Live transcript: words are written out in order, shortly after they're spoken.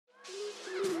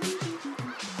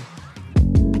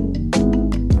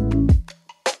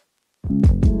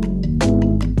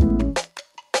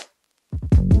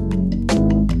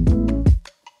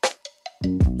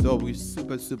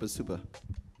super, super, super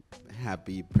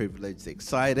happy, privileged,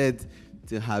 excited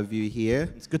to have you here.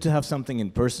 It's good to have something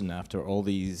in person after all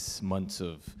these months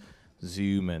of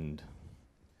Zoom and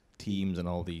Teams and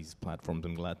all these platforms.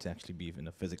 I'm glad to actually be in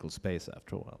a physical space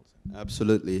after a while.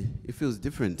 Absolutely. It feels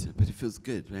different, but it feels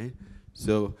good, right?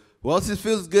 So, whilst it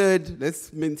feels good,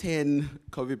 let's maintain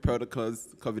COVID protocols.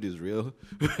 COVID is real,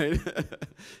 right?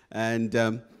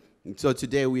 And so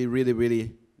today we're really,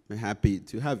 really happy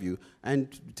to have you. And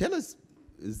tell us,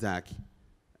 Zach,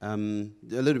 a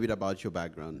little bit about your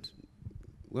background.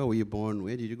 Where were you born?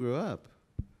 Where did you grow up?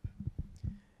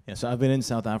 Yeah, so I've been in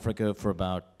South Africa for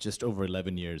about just over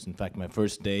 11 years. In fact, my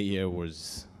first day here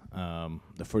was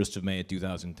the 1st of May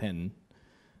 2010.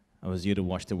 I was here to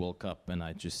watch the World Cup, and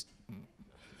I just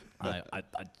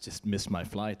missed my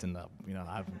flight, and I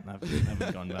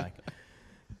haven't gone back.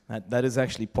 That is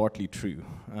actually partly true.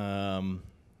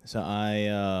 So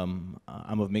I'm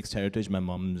of mixed heritage. My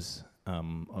mom's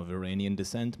of Iranian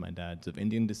descent, my dad's of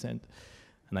Indian descent,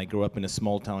 and I grew up in a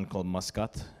small town called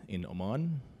Muscat in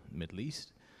Oman, Middle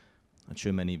East. Not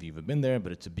sure many of you have been there,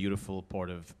 but it's a beautiful part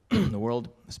of the world.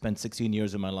 I spent 16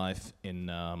 years of my life in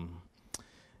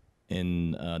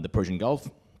the Persian Gulf.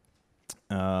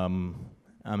 I'm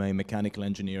a mechanical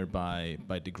engineer by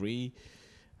degree.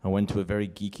 I went to a very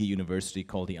geeky university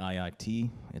called the IIT.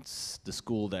 It's the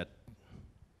school that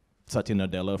Satya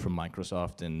Nadella from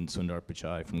Microsoft and Sundar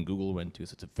Pichai from Google went to.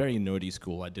 So it's a very nerdy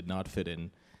school. I did not fit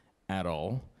in at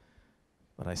all,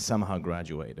 but I somehow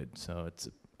graduated. So it's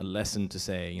a lesson to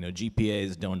say,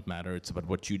 GPAs don't matter. It's about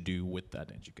what you do with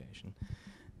that education.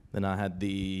 Then I had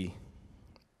the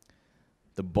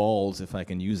balls, if I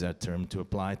can use that term, to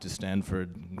apply to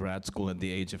Stanford grad school at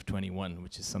the age of 21,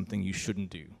 which is something you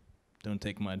shouldn't do. Don't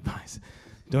take my advice.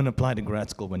 Don't apply to grad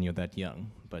school when you're that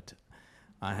young. But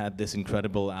I had this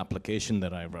incredible application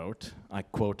that I wrote. I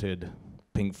quoted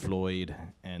Pink Floyd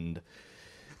and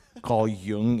Carl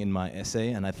Jung in my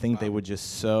essay, and I think they were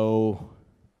just so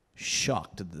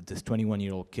shocked that this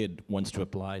 21-year-old kid wants to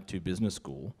apply to business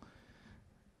school.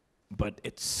 But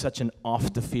it's such an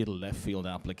off-the-field, left-field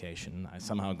application. I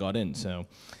somehow got in. So,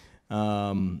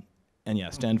 and yeah,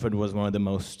 Stanford was one of the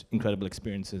most incredible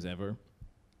experiences ever.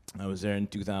 I was there in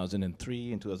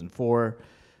 2003 and 2004,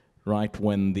 right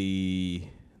when the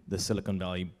Silicon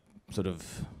Valley sort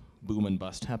of boom and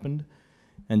bust happened.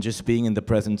 And just being in the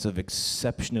presence of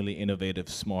exceptionally innovative,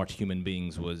 smart human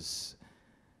beings was,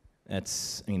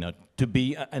 to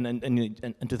be,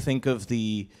 and to think of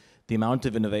the amount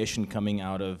of innovation coming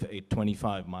out of a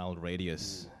 25-mile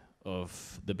radius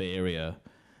of the Bay Area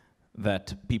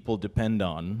that people depend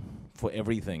on for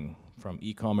everything, from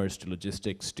e-commerce to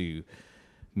logistics to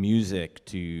music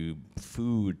to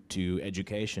food to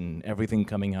education, everything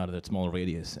coming out of that small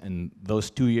radius. And those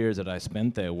 2 years that I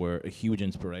spent there were a huge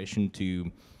inspiration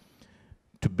to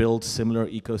build similar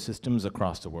ecosystems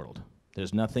across the world.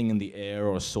 There's nothing in the air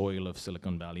or soil of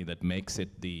Silicon Valley that makes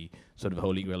it the sort of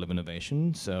holy grail of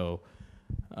innovation. So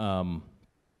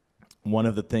one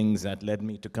of the things that led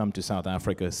me to come to South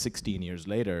Africa 16 years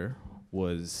later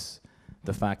was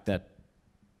the fact that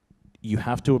you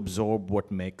have to absorb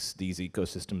what makes these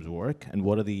ecosystems work, and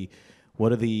what are the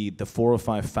 4 or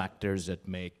 5 factors that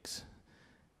makes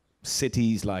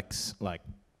cities like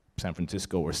San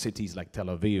Francisco, or cities like Tel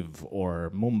Aviv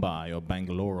or Mumbai or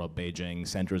Bangalore or Beijing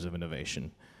centers of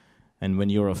innovation. And when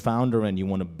you're a founder and you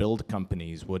want to build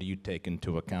companies, what do you take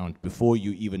into account before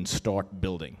you even start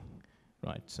building,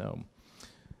 right? So,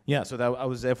 yeah, so I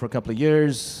was there for a couple of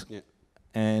years, yeah.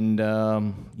 And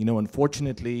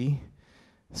unfortunately,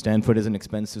 Stanford is an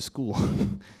expensive school.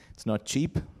 It's not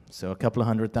cheap. So a couple of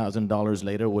 $100,000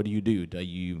 later, what do? Do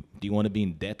you want to be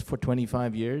in debt for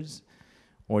 25 years?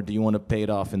 Or do you want to pay it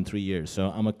off in 3 years? So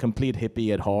I'm a complete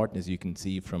hippie at heart, as you can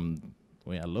see from the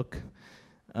way I look.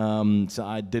 So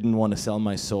I didn't want to sell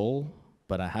my soul,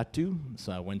 but I had to.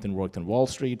 So I went and worked on Wall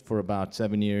Street for about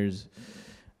 7 years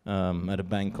at a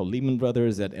bank called Lehman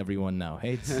Brothers that everyone now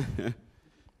hates.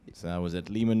 So I was at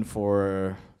Lehman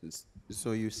for...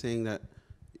 So you're saying that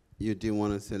you didn't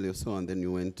want to sell your soul and then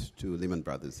you went to Lehman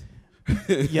Brothers?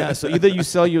 Yeah, so either you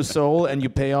sell your soul and you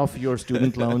pay off your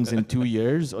student loans in 2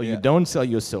 years, or you don't sell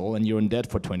your soul and you're in debt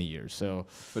for 20 years. So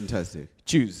fantastic.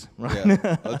 Choose, right?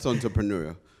 Yeah, that's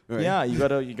entrepreneurial. Right. Yeah,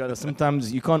 you gotta.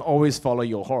 Sometimes you can't always follow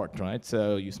your heart, right?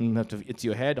 So you sometimes have to. It's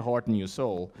your head, heart, and your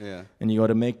soul. Yeah. And you got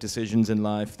to make decisions in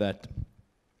life that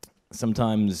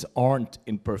sometimes aren't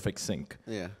in perfect sync.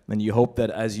 Yeah. And you hope that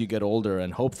as you get older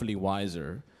and hopefully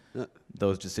wiser,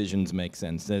 those decisions make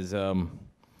sense.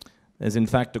 There's in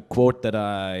fact a quote that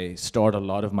I start a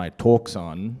lot of my talks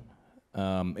on.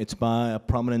 It's by a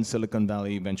prominent Silicon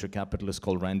Valley venture capitalist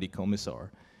called Randy Komisar.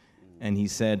 And he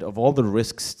said, of all the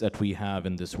risks that we have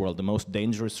in this world, the most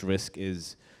dangerous risk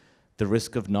is the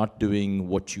risk of not doing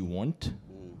what you want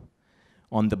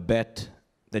on the bet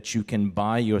that you can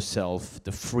buy yourself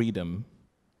the freedom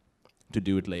to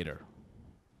do it later.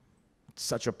 It's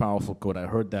such a powerful quote. I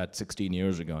heard that 16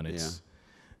 years ago, and it's...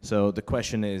 So the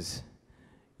question is,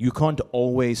 you can't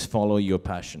always follow your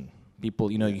passion.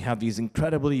 People, you have these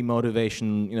incredibly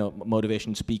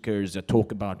motivation speakers that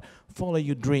talk about follow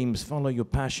your dreams, follow your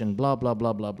passion, blah, blah,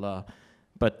 blah, blah, blah.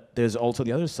 But there's also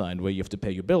the other side where you have to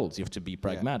pay your bills. You have to be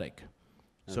pragmatic.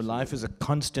 So life is a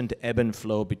constant ebb and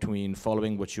flow between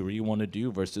following what you really want to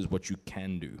do versus what you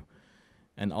can do.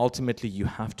 And ultimately, you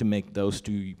have to make those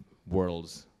two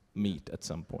worlds meet at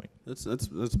some point.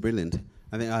 That's brilliant.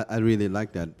 I think I really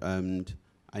like that. And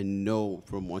I know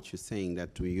from what you're saying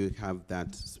that you have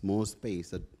that small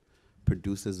space that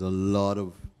produces a lot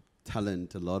of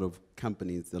talent, a lot of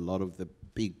companies, a lot of the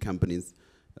big companies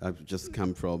have just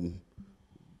come from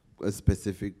a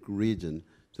specific region.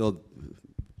 So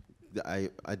I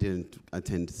didn't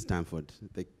attend Stanford.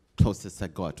 The closest I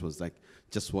got was like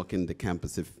just walking the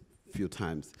campus a few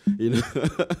times, It's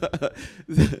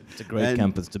a great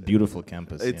campus. It's a beautiful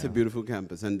campus. It's a beautiful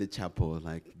campus, and the chapel,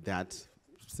 like that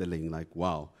ceiling, like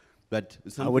wow. But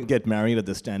I would get married at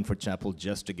the Stanford Chapel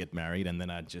just to get married, and then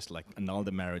I'd just like annul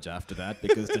the marriage after that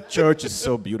because the church is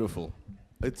so beautiful.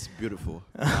 It's beautiful.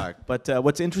 But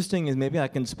what's interesting is maybe I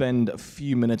can spend a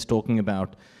few minutes talking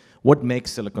about what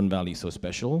makes Silicon Valley so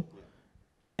special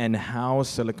and how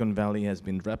Silicon Valley has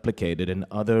been replicated in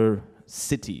other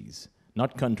cities,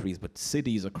 not countries, but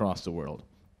cities across the world.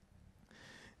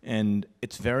 And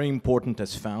it's very important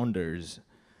as founders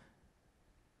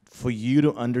for you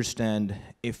to understand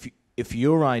if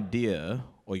your idea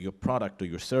or your product or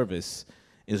your service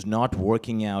is not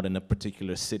working out in a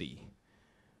particular city,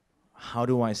 how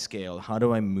do I scale? How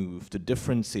do I move to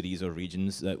different cities or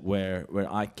regions where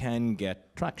I can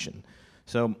get traction?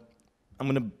 So I'm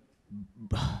going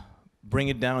to bring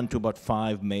it down to about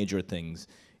 5 major things.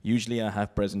 Usually I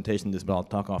have presentations, but I'll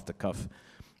talk off the cuff.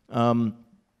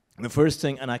 The first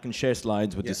thing, and I can share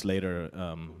slides with this later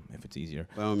if it's easier.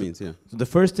 By all means, yeah. So the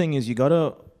first thing is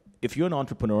if you're an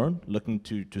entrepreneur looking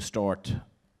to start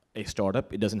a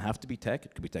startup, it doesn't have to be tech,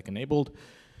 it could be tech-enabled.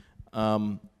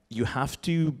 You have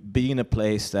to be in a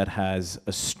place that has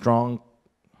a strong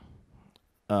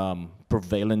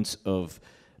prevalence of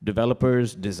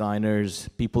developers, designers,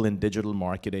 people in digital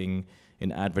marketing,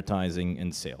 in advertising,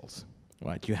 and sales.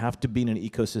 Right? You have to be in an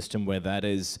ecosystem where that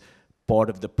is part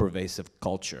of the pervasive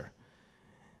culture.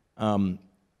 And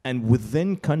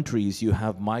within countries, you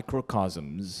have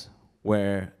microcosms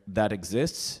where that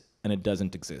exists and it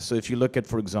doesn't exist. So if you look at,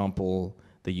 for example,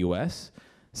 the US,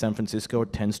 San Francisco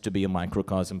tends to be a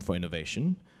microcosm for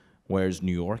innovation, whereas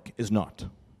New York is not,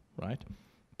 right?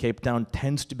 Cape Town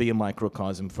tends to be a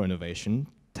microcosm for innovation,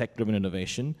 tech-driven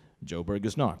innovation. Joburg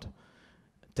is not.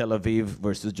 Tel Aviv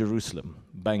versus Jerusalem,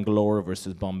 Bangalore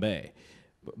versus Bombay,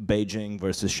 Beijing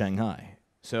versus Shanghai.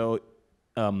 So,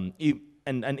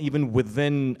 and even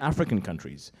within African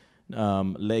countries,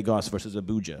 Lagos versus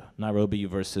Abuja, Nairobi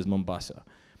versus Mombasa.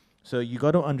 So you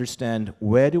got to understand,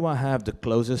 where do I have the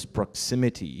closest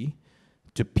proximity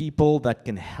to people that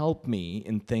can help me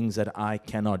in things that I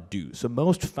cannot do? So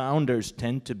most founders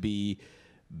tend to be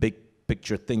big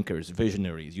picture thinkers,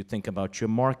 visionaries. You think about your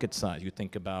market size, you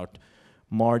think about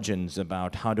margins,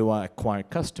 about how do I acquire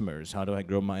customers, how do I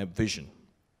grow my vision.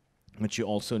 But you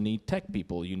also need tech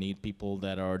people, you need people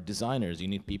that are designers, you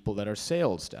need people that are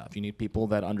sales staff, you need people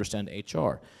that understand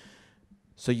HR.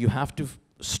 So you have to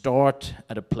start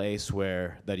at a place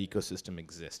where that ecosystem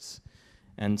exists.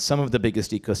 And some of the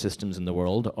biggest ecosystems in the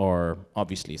world are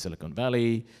obviously Silicon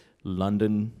Valley,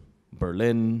 London,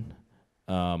 Berlin,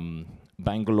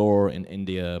 Bangalore in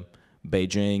India,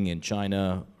 Beijing in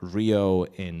China, Rio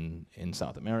in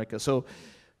South America. So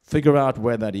figure out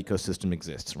where that ecosystem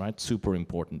exists, right? Super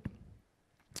important.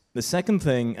 The second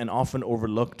thing, and often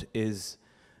overlooked, is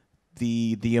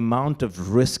the amount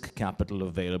of risk capital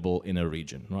available in a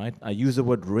region, right? I use the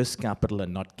word risk capital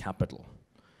and not capital.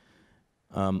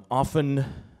 Often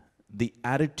the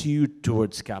attitude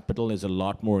towards capital is a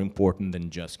lot more important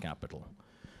than just capital.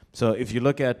 So if you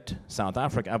look at South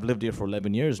Africa, I've lived here for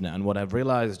 11 years now, and what I've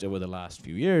realized over the last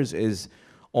few years is,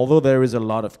 although there is a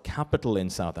lot of capital in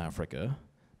South Africa,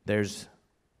 there's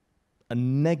a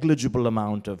negligible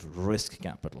amount of risk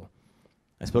capital.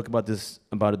 I spoke about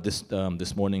it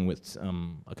this morning with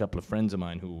a couple of friends of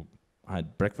mine who I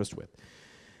had breakfast with.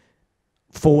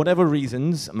 For whatever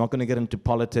reasons, I'm not going to get into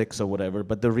politics or whatever,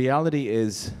 but the reality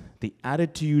is the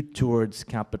attitude towards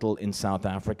capital in South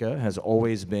Africa has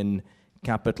always been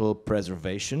capital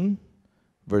preservation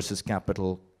versus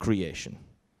capital creation,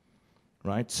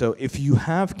 right? So if you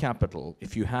have capital,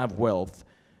 if you have wealth,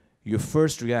 your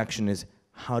first reaction is,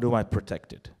 how do I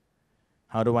protect it?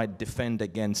 How do I defend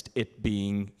against it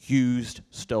being used,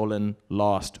 stolen,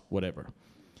 lost, whatever?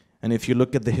 And if you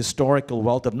look at the historical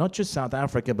wealth of not just South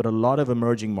Africa, but a lot of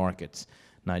emerging markets,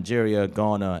 Nigeria,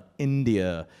 Ghana,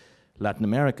 India, Latin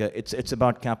America, it's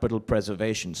about capital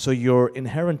preservation. So your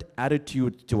inherent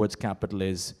attitude towards capital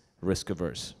is risk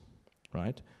averse,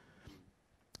 right?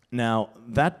 Now,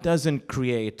 that doesn't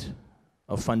create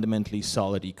a fundamentally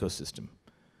solid ecosystem.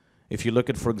 If you look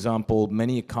at, for example,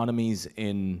 many economies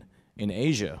in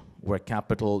Asia, where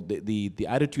capital, the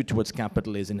attitude towards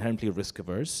capital is inherently risk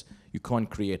averse, you can't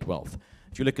create wealth.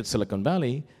 If you look at Silicon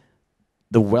Valley,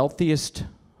 the wealthiest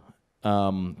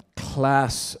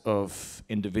class of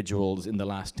individuals in the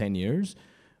last 10 years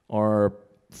are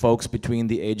folks between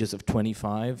the ages of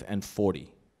 25 and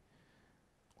 40,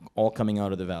 all coming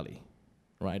out of the valley,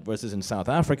 right? Versus in South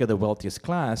Africa, the wealthiest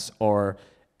class are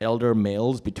elder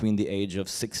males between the age of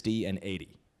 60 and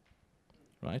 80,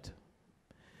 right?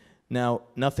 Now,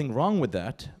 nothing wrong with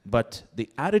that, but the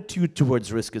attitude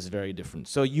towards risk is very different.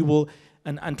 So you will,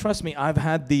 and trust me, I've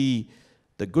had the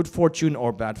good fortune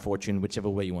or bad fortune, whichever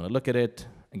way you want to look at it.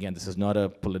 Again, this is not a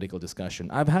political discussion.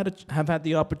 Have had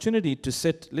the opportunity to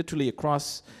sit literally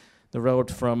across the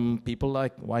road from people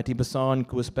like Y.T. Basson,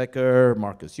 Koos Becker,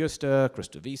 Marcus Juster,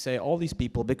 Christo Wiese, all these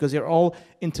people, because they're all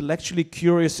intellectually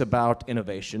curious about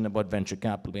innovation, about venture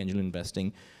capital, angel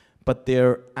investing, but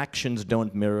their actions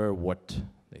don't mirror what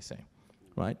they say,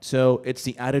 right? So it's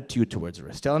the attitude towards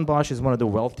risk. Stellenbosch is one of the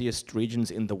wealthiest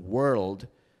regions in the world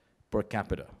per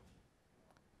capita.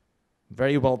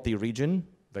 Very wealthy region,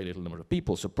 very little number of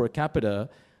people. So per capita,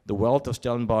 the wealth of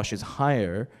Stellenbosch is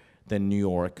higher than New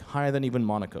York, higher than even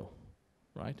Monaco,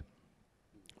 right?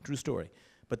 True story.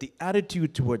 But the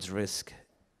attitude towards risk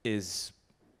is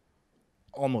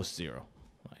almost zero,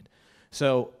 right?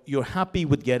 So you're happy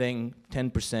with getting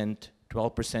 10%,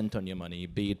 12% on your money,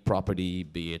 be it property,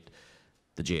 be it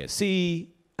the JSE,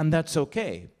 and that's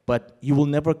okay. But you will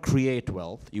never create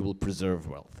wealth, you will preserve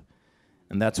wealth.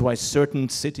 And that's why certain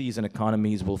cities and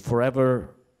economies will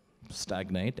forever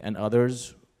stagnate and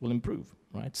others will improve,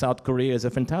 right? South Korea is a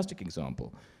fantastic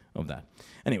example of that.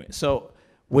 Anyway, so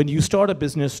when you start a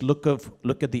business, look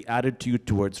at the attitude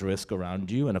towards risk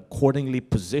around you and accordingly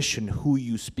position who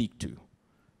you speak to,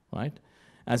 right?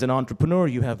 As an entrepreneur,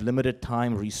 you have limited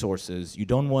time, resources. You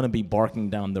don't want to be barking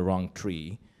down the wrong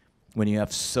tree when you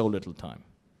have so little time.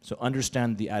 So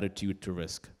understand the attitude to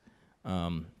risk.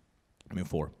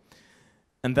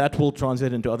 And that will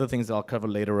translate into other things that I'll cover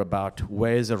later about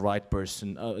where is the right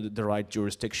person, the right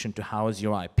jurisdiction to house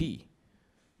your IP,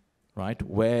 right?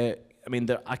 Where, I mean,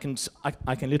 I can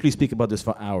literally speak about this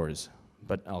for hours,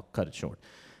 but I'll cut it short.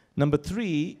 Number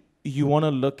three, you want to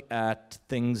look at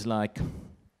things like,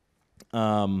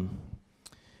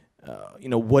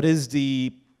 what is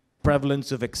the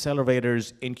prevalence of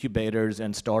accelerators, incubators,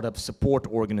 and startup support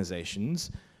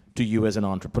organizations to you as an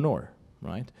entrepreneur,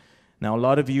 right? Now, a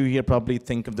lot of you here probably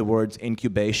think of the words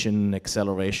incubation,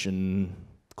 acceleration,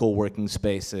 co-working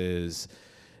spaces,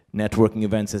 networking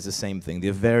events as the same thing.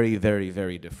 They're very, very,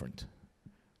 very different,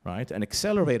 right? An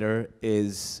accelerator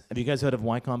is, have you guys heard of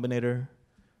Y Combinator,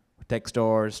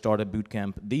 Techstars,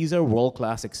 Startupbootcamp? These are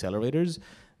world-class accelerators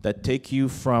that take you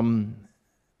from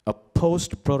a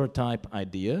post-prototype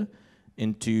idea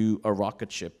into a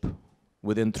rocket ship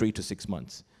within 3 to 6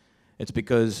 months. It's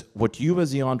because what you as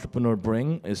the entrepreneur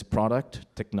bring is product,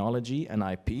 technology, and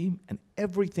IP, and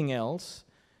everything else,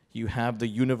 you have the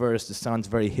universe. This sounds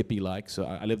very hippie-like, so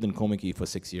I lived in Komiki for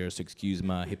 6 years, so excuse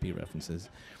my hippie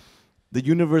references. The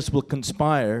universe will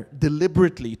conspire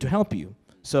deliberately to help you.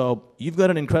 So you've got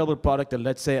an incredible product that,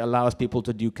 let's say, allows people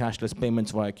to do cashless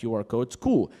payments via QR codes.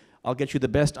 Cool. I'll get you the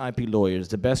best IP lawyers,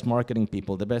 the best marketing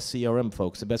people, the best CRM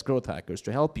folks, the best growth hackers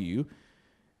to help you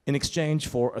in exchange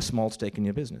for a small stake in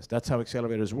your business. That's how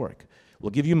accelerators work. We'll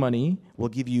give you money, we'll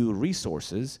give you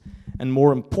resources, and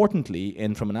more importantly,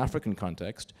 and from an African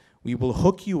context, we will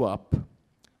hook you up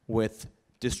with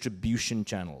distribution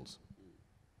channels.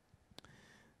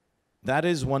 That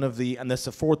is one of the, and that's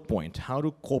the fourth point. How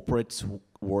do corporates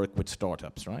work with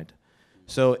startups, right?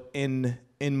 So in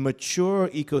mature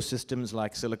ecosystems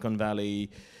like Silicon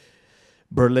Valley,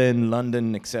 Berlin,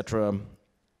 London, etc.,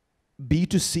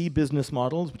 B2C business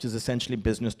models, which is essentially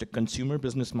business to consumer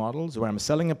business models, where I'm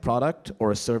selling a product or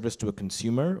a service to a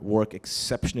consumer, work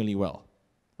exceptionally well,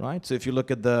 right? So if you look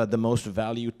at the most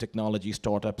valued technology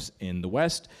startups in the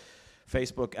West,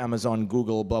 Facebook, Amazon,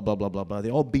 Google, blah, blah, blah, blah, blah,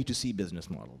 they're all B2C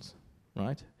business models,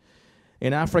 right?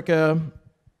 In Africa,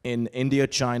 in India,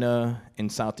 China, in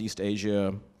Southeast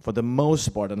Asia, for the most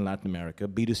part in Latin America,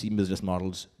 B2C business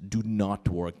models do not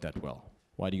work that well.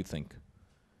 Why do you think?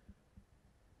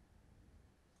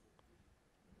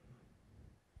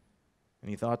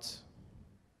 Any thoughts?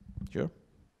 Sure.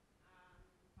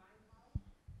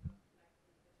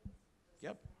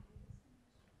 Yep.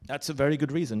 That's a very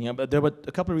good reason. Yeah, but there were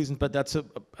a couple of reasons, but that's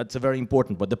a very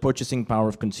important. But the purchasing power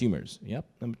of consumers. Yep.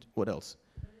 What else?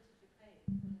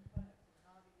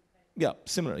 Yeah,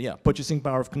 similar. Yeah, purchasing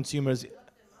power of consumers.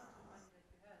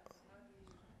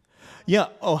 Yeah.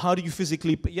 Oh, how do you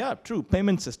physically? Yeah, true.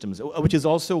 Payment systems, which is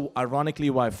also ironically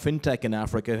why fintech in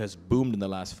Africa has boomed in the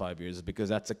last 5 years, because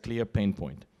that's a clear pain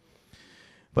point.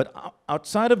 But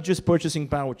outside of just purchasing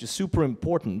power, which is super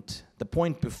important, the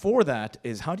point before that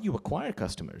is how do you acquire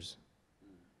customers?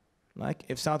 Like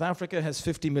if South Africa has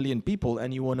 50 million people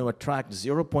and you want to attract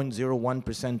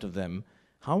 0.01% of them,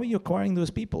 how are you acquiring those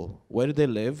people? Where do they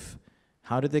live?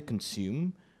 How do they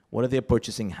consume? What are their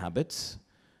purchasing habits?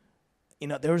 You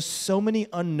know, there are so many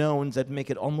unknowns that make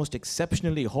it almost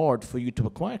exceptionally hard for you to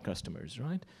acquire customers,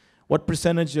 right? What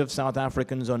percentage of South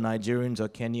Africans or Nigerians or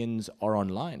Kenyans are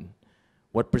online?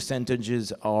 What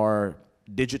percentages are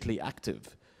digitally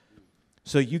active?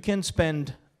 So you can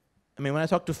spend, I mean, when I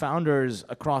talk to founders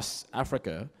across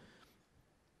Africa,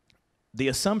 the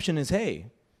assumption is, hey,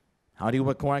 how do you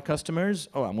acquire customers?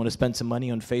 Oh, I'm going to spend some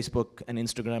money on Facebook and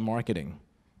Instagram marketing.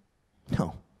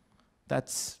 No, that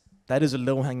is a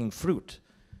low-hanging fruit.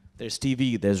 There's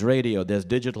TV, there's radio, there's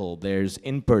digital, there's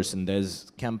in-person,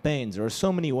 there's campaigns. There are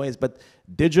so many ways, but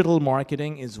digital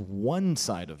marketing is one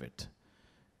side of it.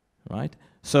 Right?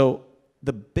 So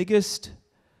the biggest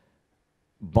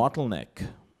bottleneck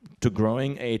to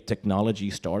growing a technology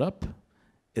startup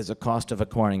is the cost of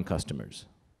acquiring customers,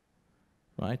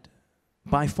 right?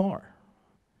 By far.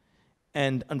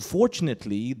 And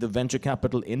unfortunately, the venture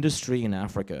capital industry in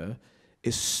Africa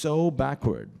is so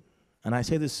backward. And I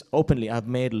say this openly, I've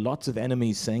made lots of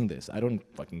enemies saying this. I don't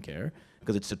fucking care,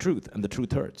 because it's the truth, and the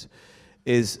truth hurts.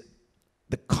 Is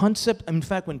the concept, in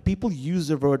fact, when people use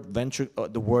the word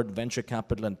venture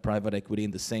capital and private equity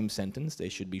in the same sentence, they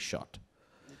should be shot.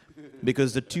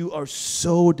 Because the two are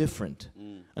so different.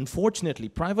 Unfortunately,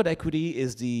 private equity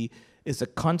is the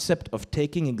concept of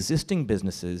taking existing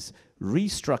businesses,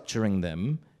 restructuring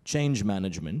them, change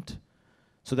management,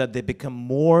 so that they become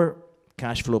more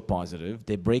cash flow positive,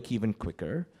 they break even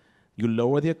quicker, you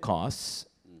lower their costs,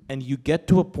 and you get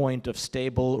to a point of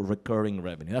stable, recurring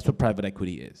revenue. That's what private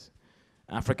equity is.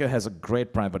 Africa has a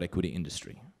great private equity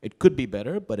industry. It could be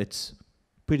better, but it's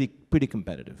pretty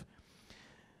competitive.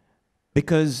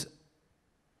 Because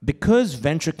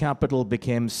venture capital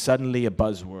became suddenly a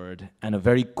buzzword and a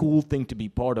very cool thing to be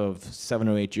part of 7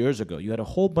 or 8 years ago, you had a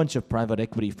whole bunch of private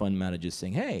equity fund managers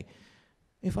saying, hey,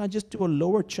 if I just do a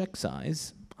lower check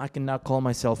size, I can now call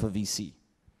myself a VC.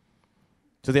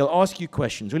 So they'll ask you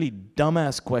questions, really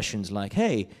dumbass questions like,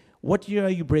 hey, what year are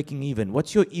you breaking even?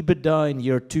 What's your EBITDA in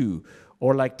year 2?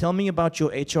 Or like, tell me about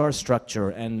your HR structure.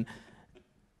 And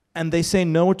they say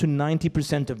no to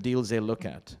 90% of deals they look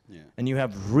at. Yeah. And you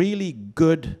have really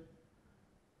good,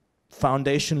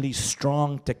 foundationally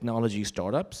strong technology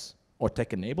startups or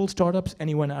tech-enabled startups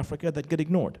anywhere in Africa that get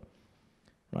ignored,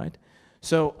 right?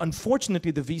 So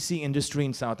unfortunately, the VC industry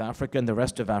in South Africa and the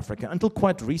rest of Africa, until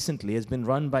quite recently, has been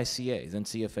run by CAs and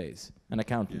CFAs and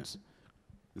accountants.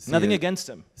 Yeah. Nothing against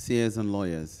them. CAs and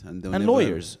lawyers. And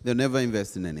lawyers. They'll never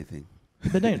invest in anything.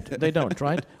 They don't,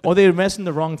 right? Or they invest in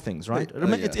the wrong things, right?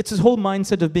 Yeah. It's this whole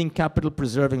mindset of being capital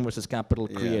preserving versus capital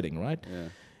creating, right? Yeah.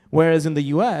 Whereas in the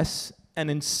US and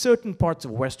in certain parts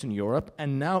of Western Europe,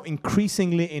 and now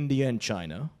increasingly India and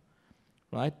China,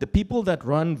 right? The people that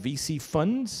run VC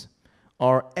funds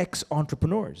are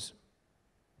ex-entrepreneurs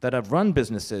that have run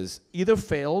businesses, either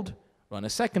failed, run a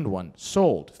second one,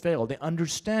 sold, failed. They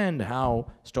understand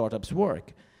how startups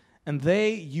work. And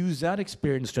they use that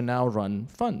experience to now run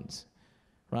funds.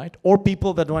 Right? Or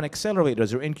people that run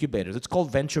accelerators or incubators. It's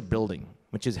called venture building,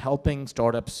 which is helping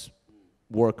startups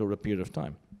work over a period of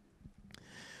time.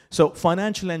 So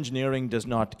financial engineering does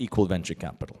not equal venture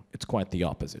capital. It's quite the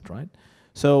opposite, right?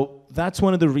 So that's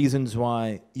one of the reasons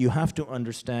why you have to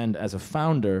understand as a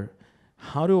founder,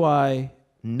 how do I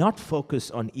not focus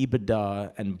on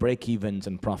EBITDA and break-evens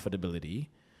and profitability,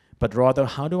 but rather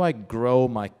how do I grow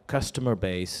my customer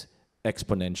base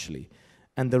exponentially?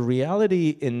 And the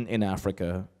reality in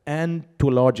Africa, and to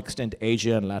a large extent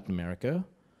Asia and Latin America,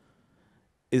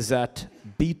 is that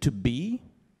B2B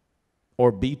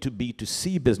or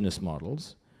B2B2C business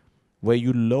models, where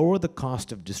you lower the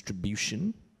cost of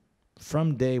distribution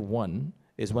from day one,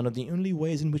 is one of the only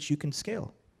ways in which you can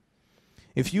scale.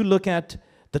 If you look at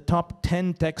the top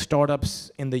 10 tech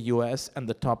startups in the US and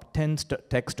the top 10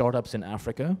 tech startups in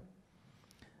Africa,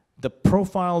 the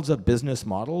profiles of business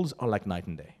models are like night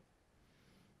and day.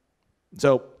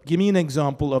 So give me an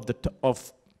example of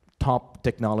of top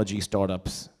technology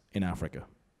startups in Africa.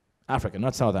 Africa,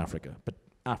 not South Africa, but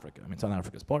Africa. I mean, South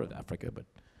Africa is part of Africa, but...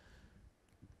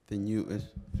 The newest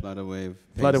Flutterwave.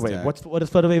 Flutterwave. What does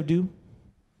Flutterwave do?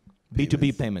 Payments.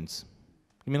 B2B payments.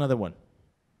 Give me another one.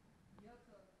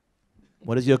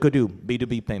 What does Yoko do?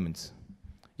 B2B payments.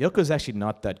 Yoko is actually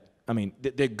not that... I mean,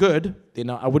 they're good.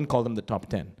 I wouldn't call them the top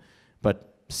 10.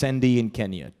 But Sendi in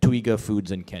Kenya, Twiga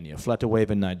Foods in Kenya, Flutterwave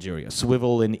in Nigeria,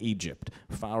 Swivel in Egypt,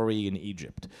 Fowry in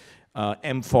Egypt,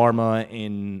 M-Pharma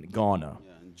in Ghana,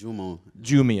 Jumo.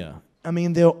 Jumia. I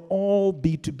mean, they're all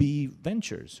B2B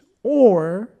ventures.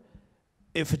 Or,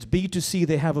 if it's B2C,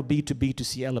 they have a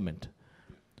B2B2C element.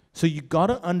 So you got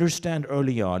to understand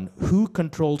early on who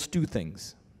controls two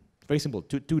things. Very simple,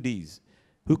 two Ds.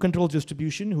 Who controls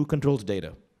distribution, who controls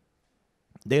data?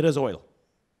 Data is oil,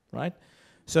 right?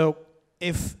 So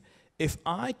if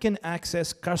I can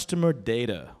access customer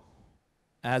data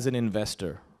as an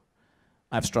investor,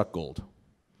 I've struck gold.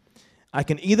 I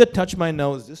can either touch my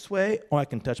nose this way or I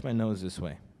can touch my nose this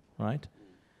way, right?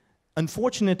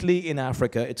 Unfortunately, in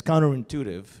Africa, it's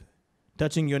counterintuitive.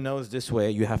 Touching your nose this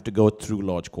way, you have to go through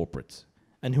large corporates.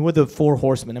 And who are the four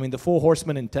horsemen? I mean, the four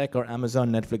horsemen in tech are Amazon,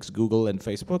 Netflix, Google, and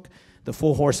Facebook. The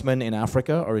four horsemen in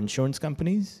Africa are insurance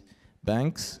companies,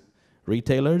 banks,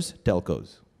 retailers,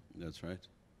 telcos. That's right.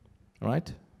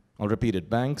 Right? I'll repeat it.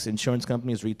 Banks, insurance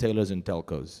companies, retailers, and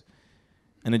telcos.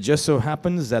 And it just so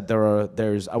happens that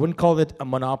there's, I wouldn't call it a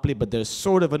monopoly, but there's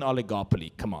sort of an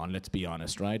oligopoly. Come on, let's be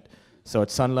honest, right? So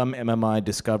it's Sanlam, MMI,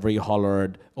 Discovery,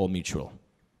 Hollard, Old Mutual.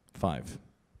 5.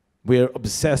 We're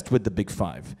obsessed with the big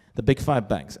 5. The big 5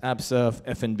 banks, ABSA,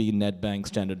 FNB, Nedbank,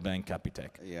 Standard Bank, Capitec.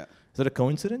 Yeah. Is that a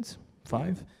coincidence?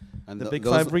 5? And the big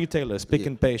 5 retailers, Pick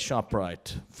and Pay,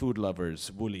 ShopRite, Food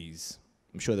Lovers, Woolies.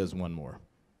 I'm sure there's one more.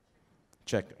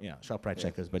 ShopRite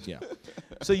Checkers, but yeah.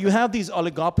 So you have these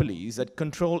oligopolies that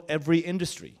control every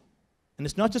industry. And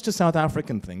it's not just a South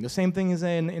African thing. The same thing is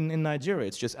in Nigeria.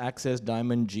 It's just Access,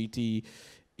 Diamond, GT,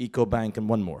 EcoBank, and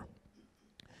one more.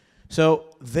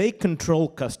 So they control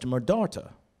customer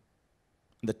data.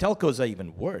 The telcos are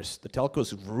even worse. The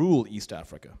telcos rule East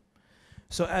Africa.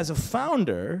 So as a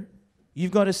founder,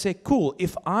 you've got to say, cool,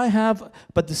 if I have,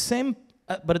 but at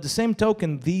the same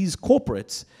token, these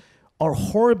corporates are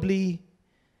horribly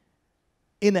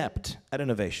inept at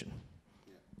innovation.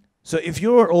 So if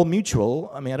you're Old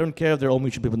Mutual, I mean, I don't care if there are Old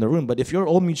Mutual people in the room, but if you're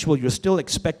Old Mutual, you're still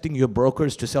expecting your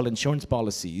brokers to sell insurance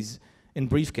policies in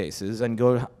briefcases and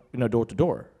go, door to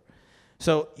door.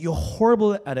 So you're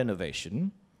horrible at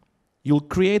innovation. You'll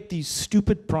create these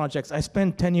stupid projects. I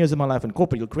spent 10 years of my life in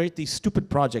corporate. You'll create these stupid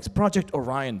projects, Project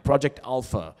Orion, Project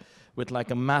Alpha, with like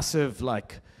a massive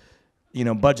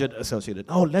budget associated.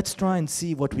 Oh, let's try and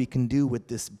see what we can do with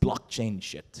this blockchain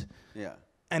shit. Yeah.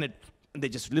 And they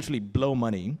just literally blow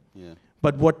money. Yeah.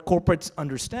 But what corporates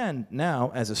understand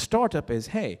now as a startup is,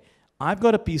 hey, I've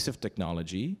got a piece of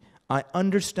technology. I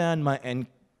understand my end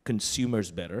consumers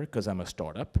better because I'm a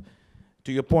startup.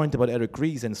 To your point about Eric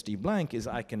Ries and Steve Blank is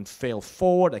I can fail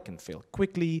forward, I can fail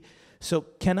quickly. So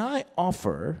can I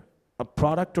offer a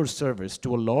product or service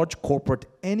to a large corporate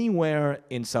anywhere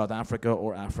in South Africa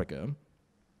or Africa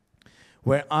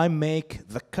where I make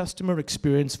the customer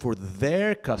experience for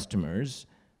their customers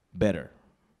better?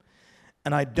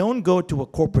 And I don't go to a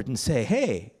corporate and say,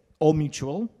 hey, Old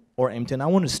Mutual or MTN, I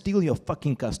want to steal your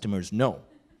fucking customers. No.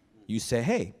 You say,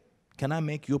 hey, can I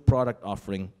make your product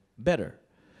offering better?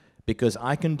 Because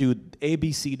I can do A,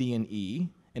 B, C, D, and E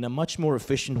in a much more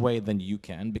efficient way than you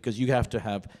can, because you have to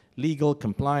have legal,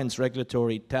 compliance,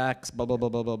 regulatory, tax, blah, blah, blah,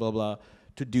 blah, blah, blah, blah,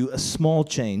 to do a small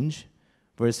change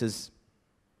versus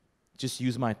just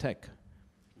use my tech.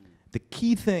 The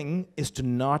key thing is to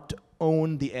not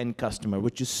own the end customer,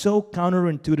 which is so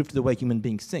counterintuitive to the way human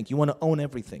beings think. You want to own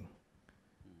everything.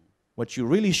 What you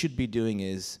really should be doing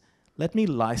is, let me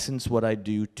license what I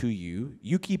do to you.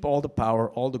 You keep all the power,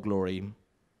 all the glory.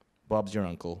 Bob's your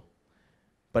uncle.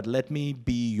 But let me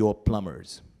be your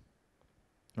plumbers.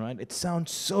 Right? It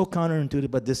sounds so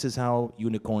counterintuitive, but this is how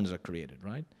unicorns are created,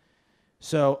 right?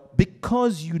 So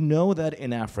because you know that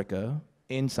in Africa,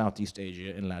 in Southeast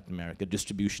Asia, in Latin America,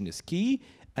 distribution is key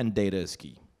and data is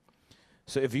key.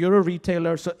 So if you're a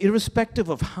retailer, so irrespective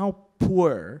of how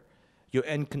poor your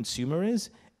end consumer is,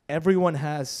 everyone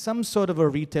has some sort of a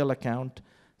retail account,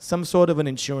 some sort of an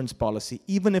insurance policy,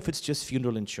 even if it's just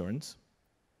funeral insurance,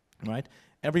 right?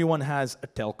 Everyone has a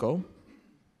telco,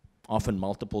 often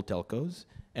multiple telcos.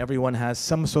 Everyone has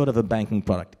some sort of a banking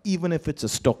product, even if it's a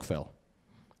stokvel,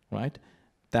 right?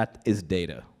 That is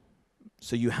data.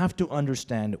 So you have to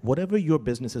understand whatever your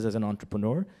business is as an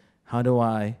entrepreneur, how do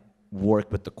I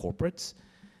work with the corporates?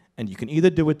 And you can either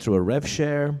do it through a rev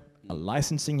share, a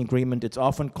licensing agreement. It's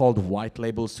often called white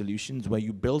label solutions, where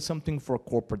you build something for a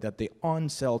corporate that they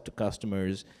on-sell to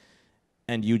customers,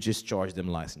 and you just charge them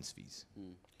license fees.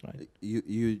 Right?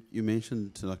 You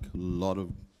mentioned like a lot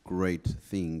of great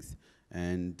things,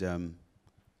 and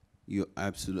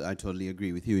I totally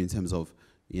agree with you in terms of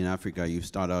in Africa you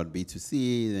start out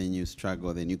B2C, then you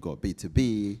struggle, then you go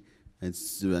B2B, and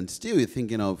still you're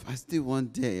thinking of I still one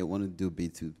day I want to do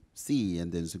B2C,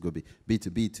 and then go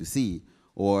B2B to C,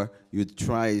 or you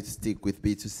try to stick with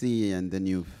B2C and then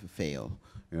you fail,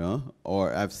 you know.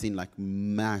 Or I've seen like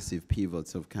massive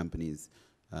pivots of companies.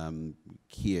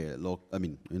 Here,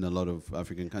 in a lot of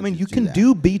African countries. I mean, you can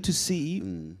do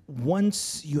B2C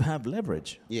once you have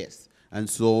leverage. Yes, and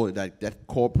so that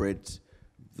corporate,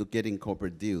 getting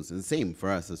corporate deals, and the same for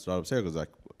us as Startup Circles. Like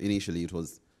initially, it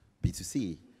was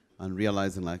B2C, and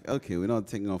realizing like, okay, we're not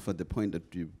taking off at the point that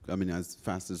as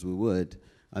fast as we would,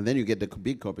 and then you get the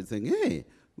big corporate saying, hey,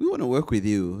 we want to work with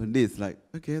you, and it's like,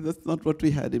 okay, that's not what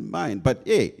we had in mind, but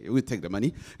hey, we'll take the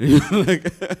money,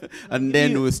 and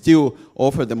then we'll still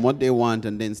offer them what they want,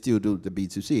 and then still do the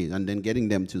B2C, and then getting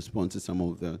them to sponsor some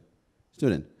of the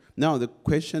students. Now, the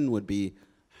question would be,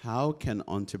 how can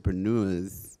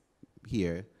entrepreneurs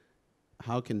here,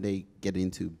 how can they get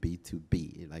into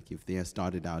B2B? Like if they are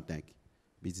started out like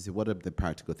B2C, what are the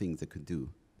practical things they could do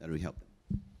that will help them?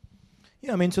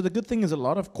 Yeah, I mean, so the good thing is a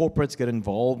lot of corporates get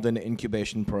involved in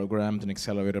incubation programs and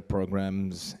accelerator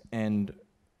programs, and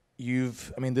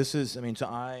so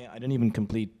I didn't even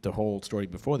complete the whole story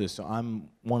before this, so I'm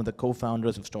one of the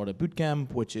co-founders of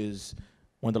Startupbootcamp, which is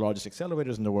one of the largest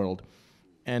accelerators in the world,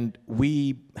 and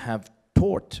we have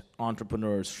taught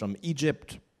entrepreneurs from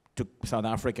Egypt to South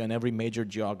Africa and every major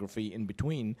geography in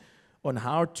between on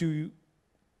how to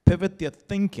pivot their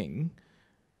thinking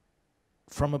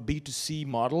from a B2C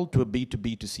model to a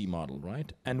B2B2C model,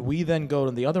 right? And we then go,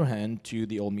 on the other hand, to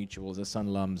the old mutuals, the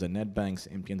Sunlums, the Nedbanks,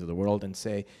 MTNs of the world, and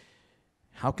say,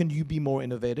 how can you be more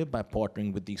innovative by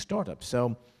partnering with these startups?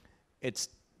 So it's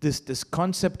this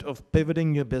concept of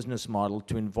pivoting your business model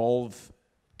to involve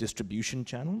distribution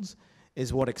channels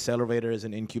is what accelerators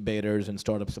and incubators and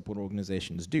startup support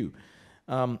organizations do.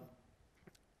 And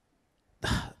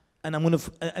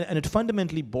and it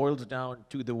fundamentally boils down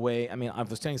to the way, I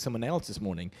was telling someone else this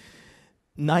morning,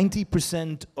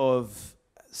 90% of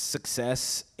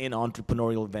success in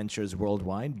entrepreneurial ventures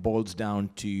worldwide boils down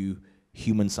to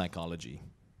human psychology,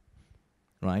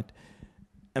 right?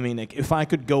 Like if I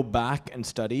could go back and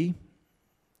study,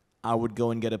 I would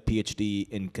go and get a PhD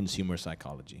in consumer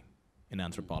psychology, in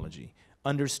anthropology.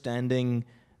 Understanding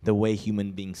the way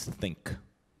human beings think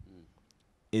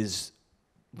is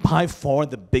by far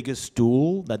the biggest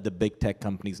tool that the big tech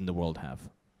companies in the world have.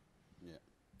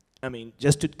 Yeah.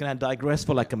 Can I digress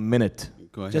for like a minute?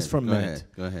 Go ahead. Just for a minute.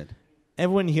 Go ahead.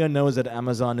 Everyone here knows that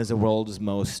Amazon is the world's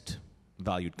most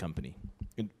valued company.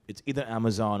 It's either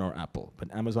Amazon or Apple,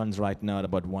 but Amazon's right now at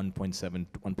about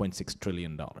 $1.6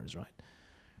 trillion, right?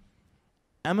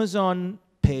 Amazon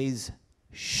pays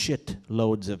shit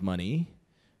loads of money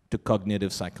to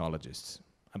cognitive psychologists.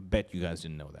 I bet you guys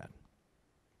didn't know that.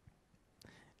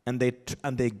 And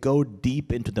they go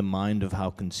deep into the mind of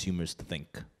how consumers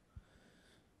think,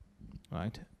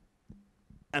 right?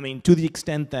 To the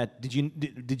extent that,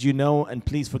 did you know, and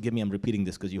please forgive me, I'm repeating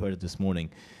this because you heard it this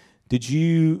morning, did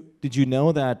you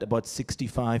know that about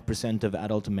 65% of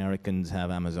adult Americans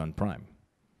have Amazon Prime?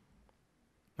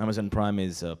 Amazon Prime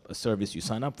is a service you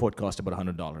sign up for. It costs about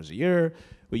 $100 a year,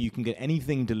 where you can get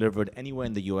anything delivered anywhere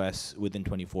in the US within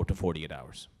 24 to 48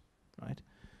 hours, right?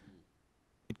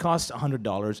 It costs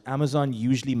 $100. Amazon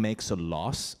usually makes a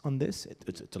loss on this.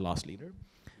 It's a loss leader.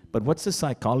 But what's the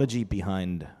psychology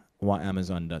behind why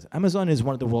Amazon does? Amazon is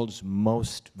one of the world's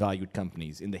most valued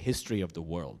companies in the history of the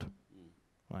world,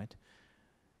 right?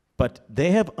 But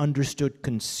they have understood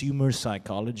consumer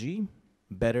psychology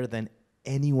better than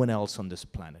anyone else on this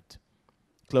planet,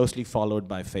 closely followed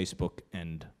by Facebook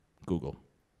and Google.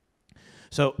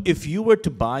 So if you were to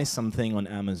buy something on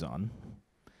Amazon,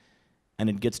 and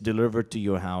it gets delivered to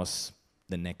your house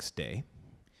the next day,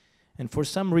 and for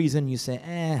some reason you say,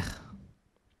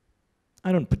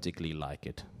 I don't particularly like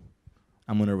it,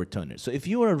 I'm going to return it. So if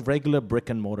you are a regular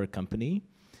brick and mortar company,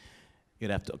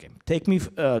 you'd have to,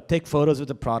 take photos of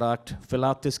the product, fill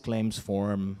out this claims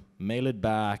form, mail it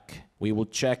back, we will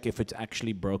check if it's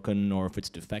actually broken or if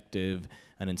it's defective,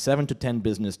 and in 7 to 10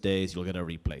 business days, you'll get a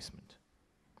replacement.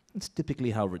 That's typically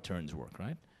how returns work,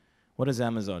 right? What does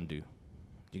Amazon do? Do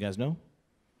you guys know?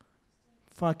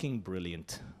 fucking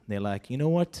brilliant. They're like, you know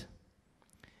what?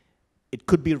 It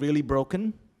could be really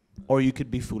broken, or you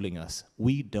could be fooling us.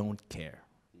 We don't care.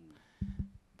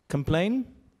 Complain,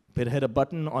 hit a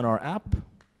button on our app.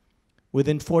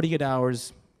 Within 48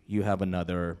 hours, you have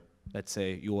another, let's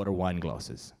say you order wine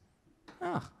glasses.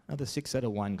 Another 6 set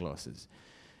of wine glasses.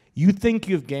 You think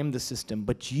you've gamed the system,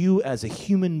 but you as a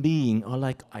human being are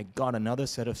like, I got another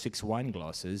set of 6 wine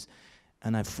glasses,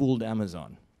 and I fooled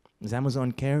Amazon. Does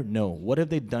Amazon care? No. What have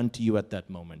they done to you at that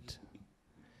moment?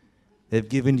 They've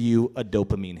given you a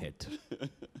dopamine hit.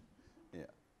 Yeah.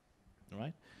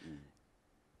 Right?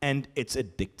 And it's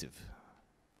addictive.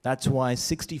 That's why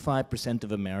 65%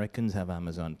 of Americans have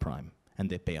Amazon Prime,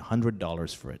 and they pay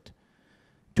 $100 for it.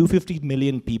 250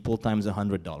 million people times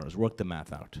 $100. Work the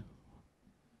math out.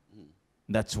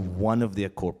 That's one of their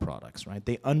core products, right?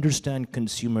 They understand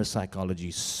consumer psychology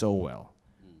so well,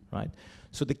 right?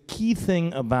 So the key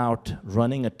thing about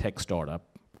running a tech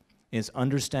startup is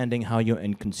understanding how your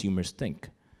end consumers think.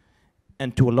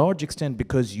 And to a large extent,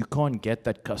 because you can't get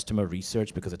that customer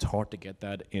research, because it's hard to get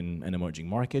that in an emerging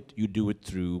market, you do it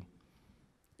through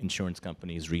insurance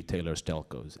companies, retailers,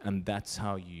 telcos, and that's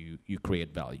how you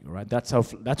create value, right? That's why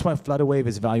Flutterwave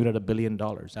is valued at $1 billion.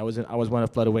 I was one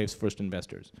of Flutterwave's first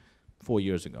investors 4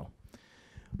 years ago.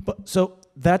 But so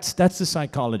that's the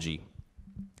psychology,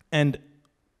 and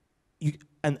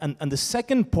the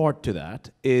second part to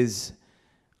that is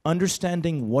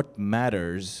understanding what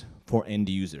matters for end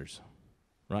users,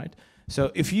 right?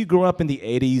 So if you grew up in the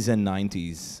 80s and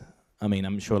 90s, I mean,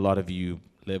 I'm sure a lot of you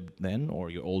lived then, or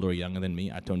you're older or younger than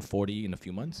me. I turned 40 in a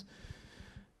few months.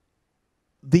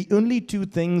 The only two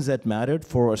things that mattered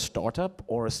for a startup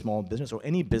or a small business or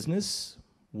any business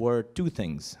were two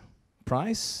things: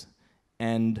 price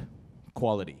and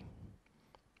quality,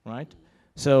 right?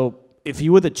 So if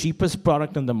you were the cheapest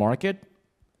product in the market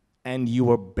and you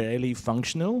were barely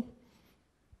functional,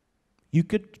 you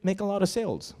could make a lot of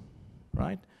sales,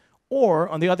 right? Or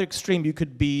on the other extreme, you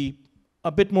could be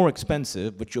a bit more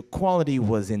expensive, but your quality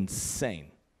was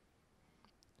insane.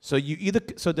 So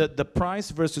the price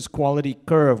versus quality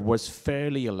curve was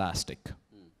fairly elastic,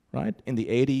 right? In the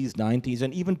 80s, 90s,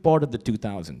 and even part of the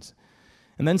 2000s.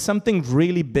 And then something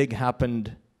really big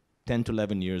happened 10 to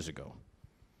 11 years ago,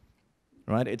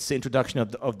 right? It's the introduction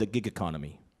of the gig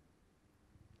economy.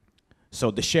 So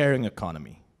the sharing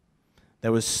economy.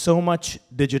 There was so much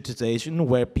digitization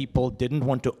where people didn't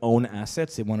want to own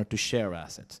assets, they wanted to share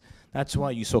assets. That's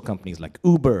why you saw companies like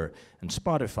Uber and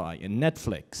Spotify and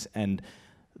Netflix and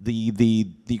the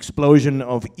explosion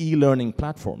of e-learning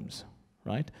platforms,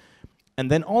 right? And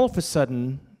then all of a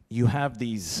sudden, you have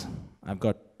I've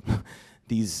got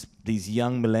these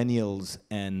young millennials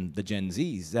and the Gen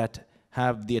Zs that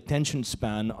have the attention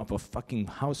span of a fucking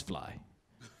housefly,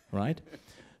 right?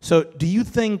 So do you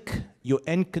think your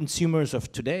end consumers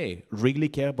of today really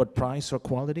care about price or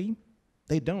quality?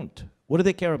 They don't. What do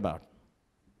they care about?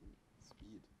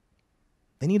 Speed.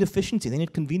 They need efficiency, they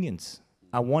need convenience.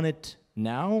 I want it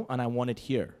now and I want it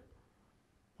here,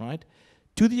 right?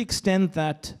 To the extent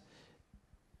that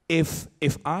if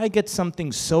I get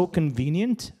something so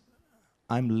convenient,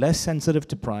 I'm less sensitive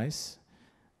to price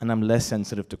and I'm less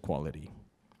sensitive to quality.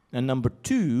 And number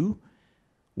two,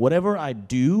 whatever I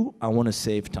do, I want to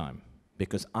save time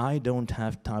because I don't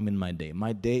have time in my day.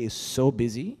 My day is so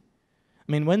busy.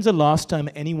 I mean, when's the last time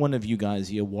any one of you guys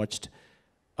here watched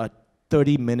a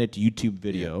 30-minute YouTube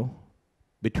video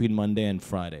between Monday and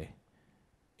Friday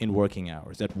in working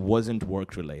hours that wasn't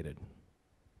work-related?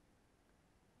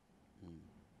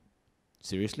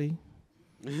 Seriously?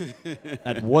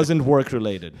 That wasn't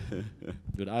work-related.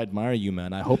 Dude, I admire you,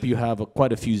 man. I hope you have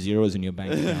quite a few zeros in your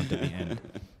bank account at the end.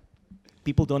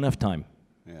 People don't have time.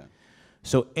 Yeah.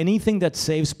 So anything that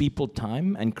saves people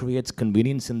time and creates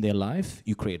convenience in their life,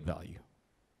 you create value,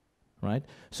 right?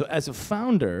 So as a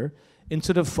founder,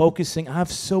 instead of focusing, I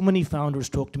have so many founders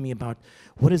talk to me about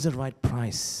what is the right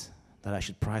price that I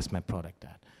should price my product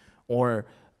at? Or,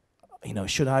 you know,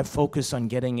 should I focus on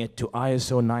getting it to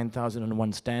ISO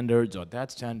 9001 standards or that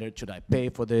standard? Should I pay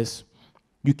for this?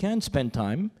 You can spend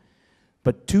time,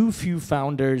 but too few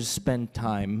founders spend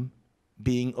time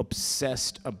being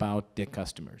obsessed about their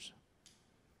customers.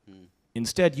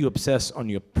 Instead, you obsess on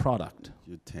your product.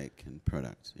 Your tech and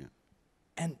products, yeah.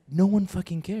 And no one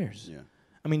fucking cares. Yeah.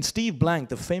 I mean, Steve Blank,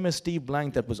 the famous Steve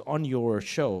Blank that was on your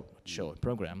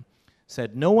program,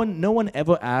 said no one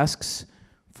ever asks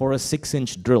for a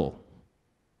 6-inch drill.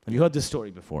 Have you heard this story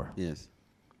before? Yes.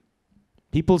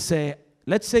 People say,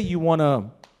 let's say you want to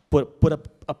put up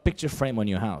a picture frame on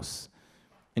your house,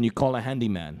 and you call a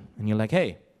handyman, and you're like,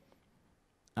 hey,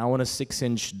 I want a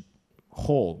 6-inch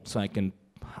hole so I can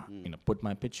put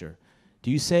my picture.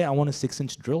 Do you say, I want a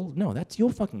 6-inch drill? No, that's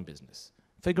your fucking business.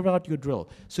 Figure out your drill.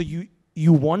 So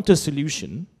you want a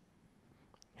solution.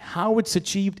 How it's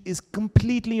achieved is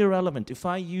completely irrelevant. If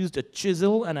I used a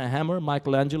chisel and a hammer,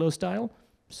 Michelangelo style,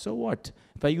 so what?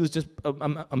 If I used just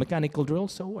a mechanical drill,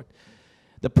 so what?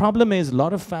 The problem is a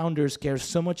lot of founders care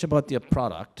so much about their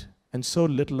product and so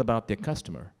little about their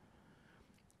customer.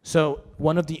 So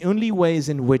one of the only ways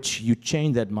in which you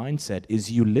change that mindset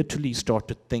is you literally start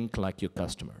to think like your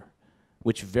customer,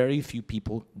 which very few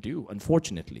people do,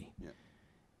 unfortunately. Yeah.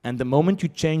 And the moment you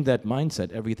change that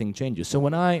mindset, everything changes. So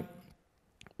when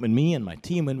me and my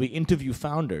team, when we interview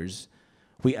founders,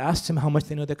 we ask them how much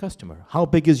they know their customer. How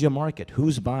big is your market?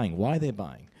 Who's buying? Why are they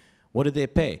buying? What do they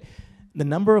pay? The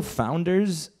number of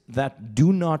founders that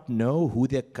do not know who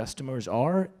their customers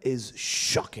are is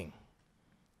shocking.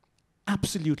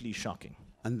 Absolutely shocking.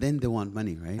 And then they want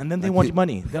money, right? And then they want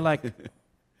money. They're like, are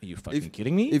you fucking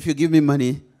kidding me? If you give me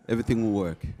money, everything will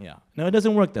work. Yeah. No, it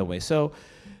doesn't work that way. So,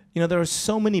 there are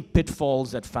so many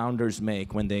pitfalls that founders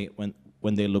make when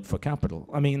they look for capital.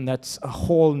 I mean, that's a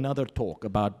whole nother talk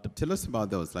about Tell us about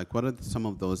those. Like, what are some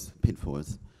of those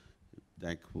pitfalls?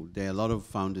 Like, there are a lot of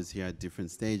founders here at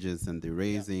different stages, and they're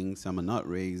raising, some are not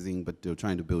raising, but they're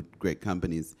trying to build great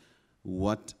companies.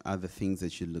 What are the things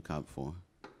that you look out for?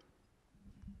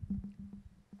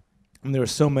 And there are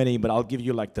so many, but I'll give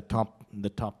you like the top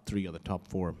 3 or the top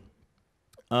 4.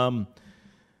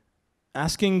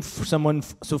 Asking for someone,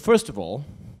 so first of all,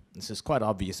 this is quite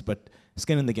obvious, but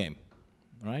skin in the game,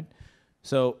 right?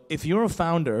 So if you're a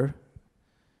founder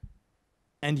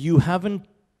and you haven't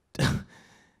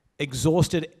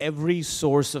exhausted every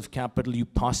source of capital you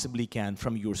possibly can,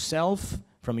 from yourself,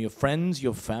 from your friends,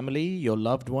 your family, your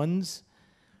loved ones,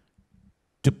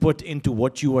 to put into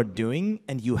what you are doing,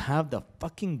 and you have the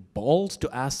fucking balls to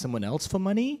ask someone else for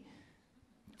money,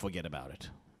 forget about it.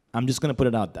 I'm just going to put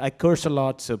it out. I curse a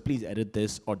lot, so please edit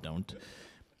this or don't.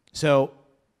 So,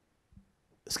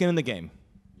 skin in the game.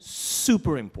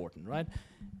 Super important, right?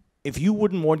 If you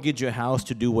wouldn't mortgage your house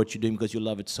to do what you're doing because you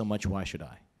love it so much, why should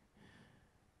I?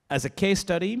 As a case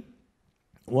study,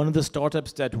 one of the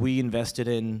startups that we invested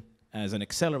in as an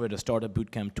accelerator startup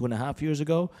bootcamp 2.5 years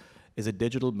ago is a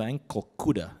digital bank called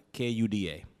Kuda,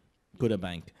 K-U-D-A, Kuda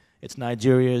Bank. It's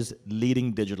Nigeria's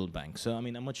leading digital bank. So, I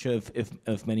mean, I'm not sure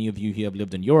if many of you here have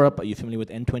lived in Europe. Are you familiar with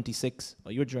N26? Oh,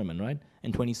 you're German, right?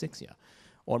 N26, yeah.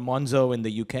 Or Monzo in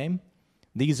the UK.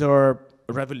 These are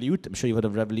Revolut. I'm sure you've heard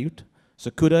of Revolut.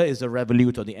 So Kuda is the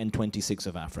Revolut or the N26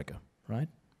 of Africa, right?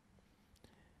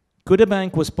 Kuda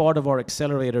Bank was part of our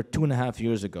accelerator 2.5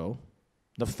 years ago.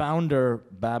 The founder,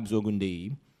 Babs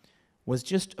Ogundeyi, was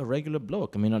just a regular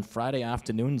bloke. I mean, on Friday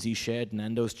afternoons, he shared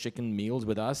Nando's chicken meals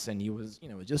with us, and he was,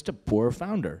 just a poor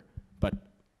founder, but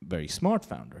very smart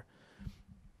founder.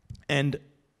 And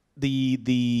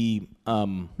where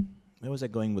was I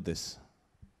going with this?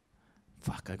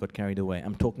 Fuck, I got carried away.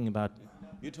 I'm talking about...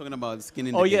 You're talking about skin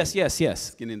in the game. Oh, yes.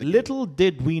 Skin in the Little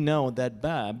did we know that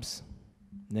Babs,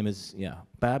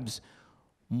 Babs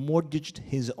mortgaged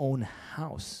his own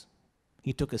house.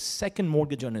 He took a second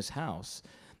mortgage on his house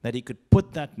that he could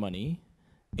put that money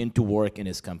into work in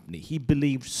his company. He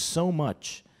believed so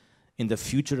much in the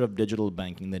future of digital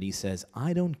banking that he says,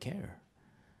 I don't care.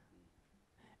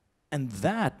 And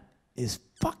that is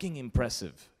fucking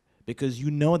impressive, because you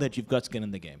know that you've got skin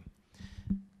in the game.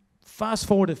 Fast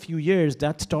forward a few years,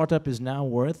 that startup is now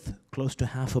worth close to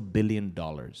 $500 million.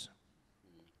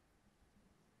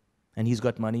 And he's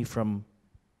got money from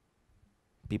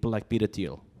people like Peter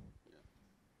Thiel,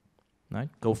 right?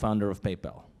 Co-founder of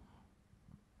PayPal.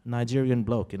 Nigerian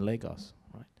bloke in Lagos,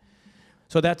 right?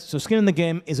 So skin in the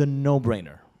game is a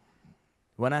no-brainer.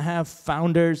 When I have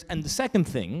founders, and the second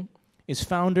thing is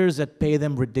founders that pay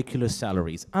them ridiculous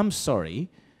salaries. I'm sorry,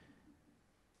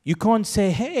 you can't say,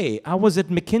 hey, I was at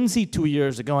McKinsey 2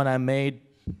 years ago and I made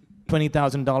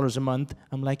 $20,000 a month.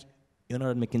 I'm like, you're not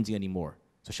at McKinsey anymore,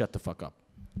 so shut the fuck up.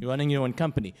 You're running your own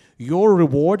company. Your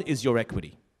reward is your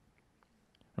equity,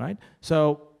 right?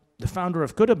 So the founder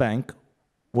of Kuda Bank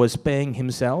was paying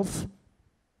himself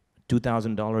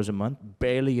 $2,000 a month,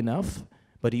 barely enough,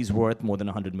 but he's worth more than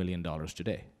 $100 million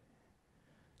today.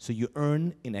 So you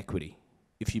earn in equity,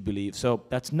 if you believe. So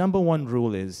that's number one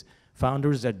rule, is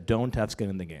founders that don't have skin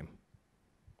in the game,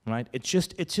 right? It's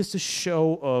just a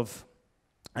show of,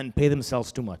 and pay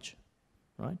themselves too much,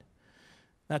 right?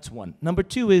 That's one. Number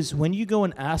two is when you go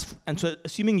and ask, and so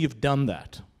assuming you've done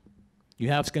that, you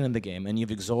have skin in the game and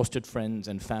you've exhausted friends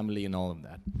and family and all of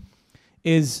that,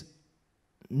 is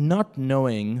not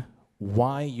knowing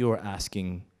why you're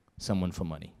asking someone for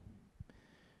money.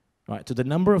 Right? So the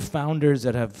number of founders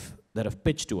that have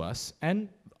pitched to us, and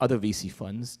other VC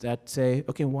funds that say,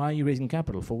 okay, why are you raising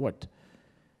capital? For what?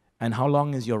 And how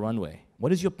long is your runway?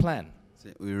 What is your plan? So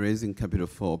we're raising capital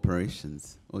for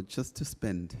operations or just to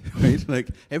spend, right? Like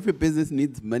every business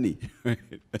needs money, right?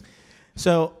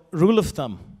 So, rule of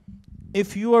thumb,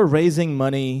 if you are raising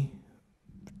money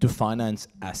to finance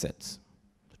assets,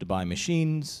 to buy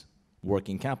machines,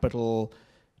 working capital,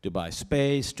 to buy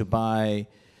space, to buy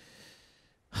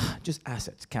just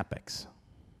assets, CapEx,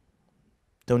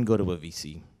 don't go to a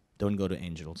VC, don't go to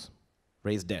angels,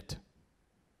 raise debt.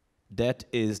 Debt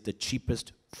is the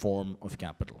cheapest form of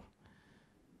capital.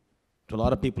 To a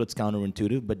lot of people, it's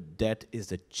counterintuitive, but debt is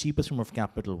the cheapest form of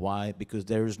capital. Why? Because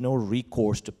there is no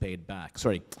recourse to pay it back.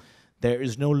 Sorry, there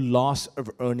is no loss of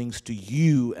earnings to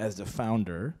you as the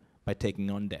founder by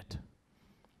taking on debt.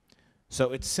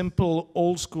 So it's simple,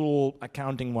 old school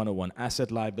accounting 101, asset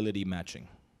liability matching.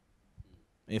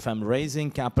 If I'm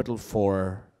raising capital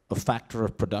for a factor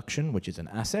of production, which is an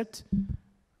asset,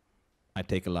 I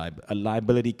take a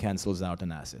liability cancels out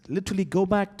an asset. Literally go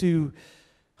back to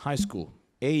high school.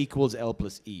 A equals L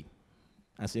plus E.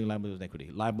 Asset liability is equity.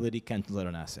 Liability cancels out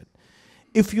an asset.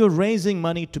 If you're raising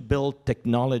money to build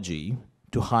technology,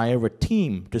 to hire a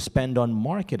team, to spend on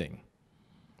marketing,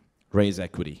 raise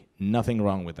equity. Nothing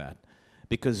wrong with that.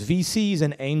 Because VCs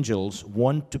and angels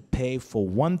want to pay for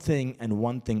one thing and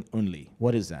one thing only.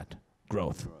 What is that?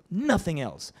 Growth. Nothing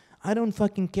else. I don't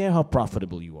fucking care how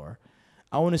profitable you are.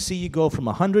 I want to see you go from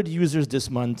 100 users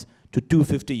this month to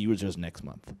 250 users next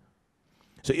month.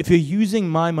 So if you're using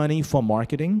my money for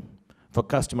marketing, for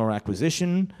customer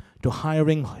acquisition, to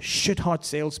hiring shit-hot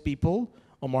salespeople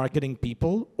or marketing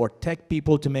people or tech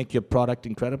people to make your product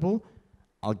incredible,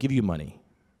 I'll give you money.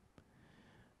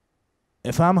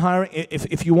 If I'm hiring,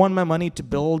 if you want my money to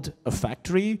build a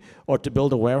factory or to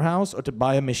build a warehouse or to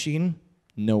buy a machine,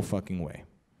 no fucking way.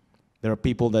 There are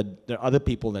other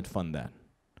people that fund that.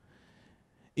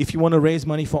 If you want to raise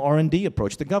money for R&D,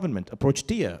 approach the government, approach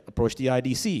TIA, approach the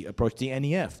IDC, approach the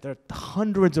NEF. There are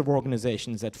hundreds of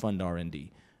organizations that fund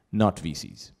R&D, not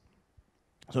VCs.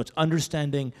 So it's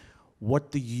understanding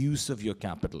what the use of your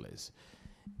capital is.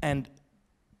 And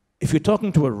if you're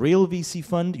talking to a real VC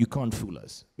fund, you can't fool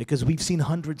us because we've seen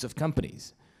hundreds of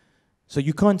companies. So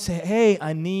you can't say, hey,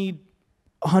 I need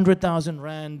 100,000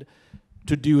 Rand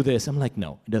to do this. I'm like,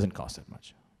 no, it doesn't cost that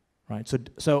much, right? So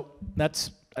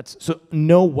so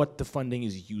know what the funding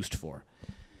is used for.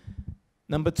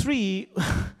 Number 3,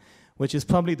 which is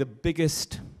probably the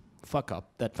biggest fuck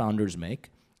up that founders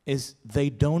make, is they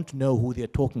don't know who they're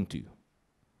talking to.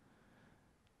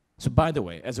 So by the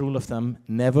way, as a rule of thumb,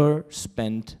 never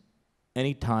spend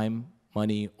any time,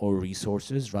 money, or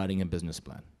resources writing a business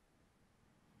plan.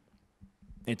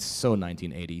 It's so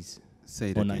 1980s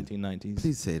or 1990s.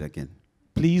 Please say it again.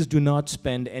 Please do not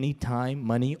spend any time,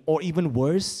 money, or even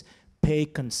worse, pay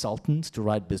consultants to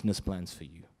write business plans for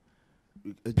you.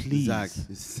 Please. Zach,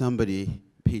 somebody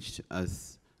pitched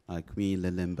us, like me,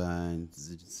 Lelimba, and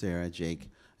Sarah Jake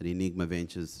at Enigma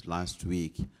Ventures last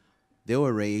week. They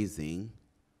were raising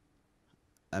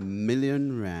R1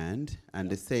 million, and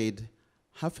they said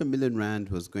R500,000 Rand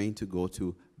was going to go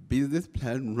to business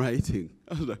plan writing.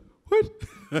 I was like, what?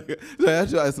 So I had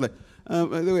to ask, like,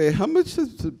 by the way, how much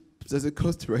does it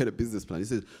cost to write a business plan? He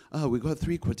said, we got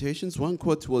 3 quotations. One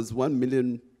quote was R1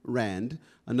 million.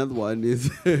 Another one is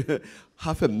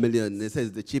R500,000. It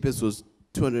says the cheapest was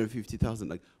 250,000.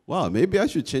 Like, wow, maybe I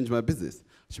should change my business.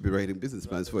 I should be writing business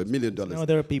plans for $1 million. No,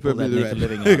 there are people that make a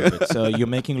living out of it. So you're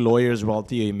making lawyers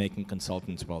wealthy, or you're making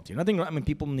consultants wealthy. Nothing. I mean,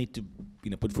 people need to,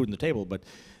 put food on the table, but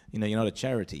you're not a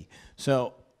charity.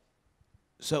 So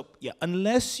yeah,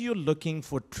 unless you're looking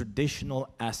for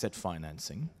traditional asset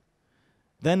financing,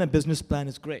 then a business plan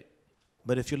is great.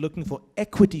 But if you're looking for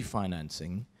equity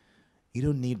financing, you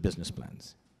don't need business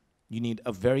plans. You need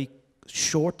a very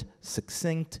short,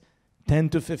 succinct, 10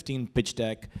 to 15 pitch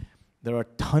deck. There are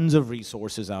tons of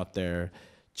resources out there.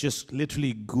 Just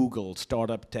literally Google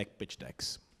startup tech pitch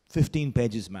decks. 15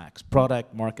 pages max.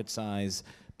 Product, market size,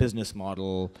 business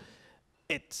model.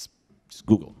 It's just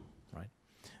Google,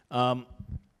 right?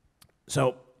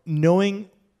 So knowing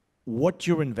what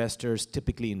your investors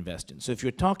typically invest in. So if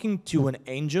you're talking to an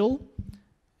angel,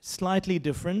 slightly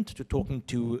different to talking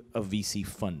to a VC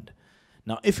fund.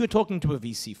 Now, if you're talking to a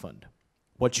VC fund,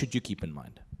 what should you keep in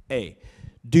mind? A,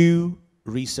 do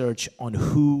research on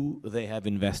who they have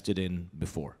invested in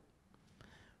before.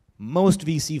 Most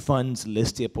VC funds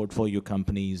list their portfolio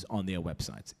companies on their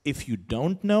websites. If you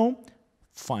don't know,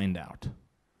 find out,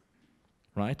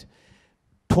 right?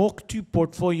 Talk to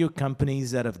portfolio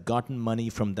companies that have gotten money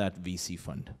from that VC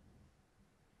fund.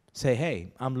 Say,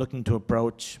 hey, I'm looking to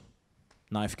approach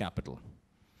Knife Capital.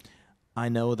 I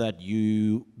know that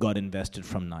you got invested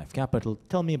from Knife Capital.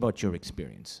 Tell me about your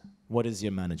experience. What is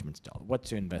your management style?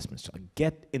 What's your investment style?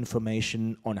 Get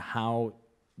information on how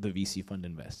the VC fund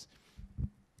invests.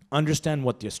 Understand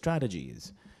what their strategy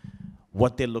is,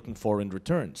 what they're looking for in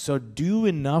return. So do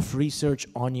enough research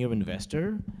on your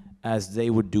investor as they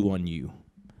would do on you.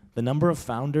 The number of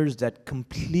founders that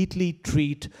completely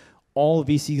treat all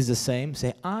VCs the same,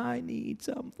 say, I need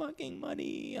some fucking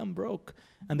money, I'm broke.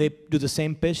 And they do the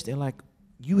same pitch, they're like,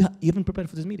 you haven't prepared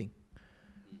for this meeting.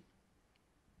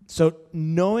 So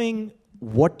knowing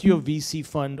what your VC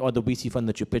fund or the VC fund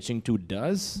that you're pitching to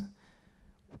does,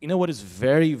 you know what is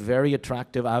very, very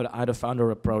attractive? I had a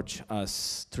founder approach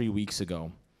us 3 weeks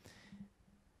ago.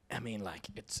 I mean, like,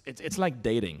 it's like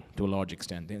dating to a large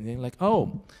extent. They're like,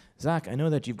 oh, Zach, I know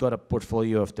that you've got a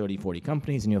portfolio of 30, 40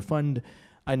 companies in your fund.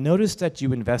 I noticed that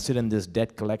you invested in this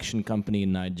debt collection company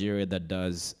in Nigeria that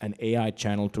does an AI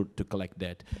channel to collect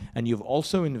debt. And you've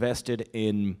also invested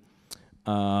in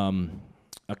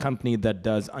a company that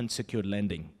does unsecured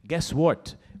lending. Guess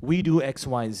what? We do X,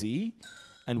 Y, Z,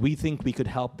 and we think we could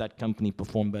help that company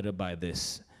perform better by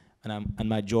this. And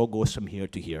my jaw goes from here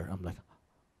to here. I'm like,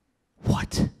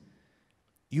 what?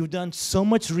 You've done so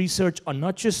much research on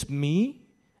not just me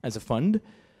as a fund,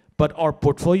 but our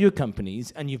portfolio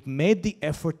companies, and you've made the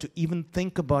effort to even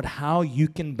think about how you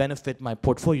can benefit my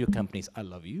portfolio companies. I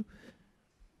love you.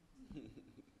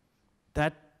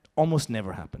 That almost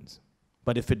never happens.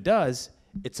 But if it does,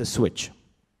 it's a switch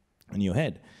in your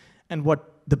head. And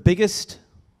what the biggest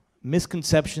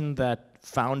misconception that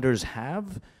founders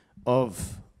have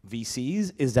of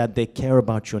VCs is that they care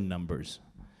about your numbers.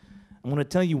 I'm going to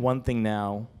tell you one thing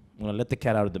now. I'm going to let the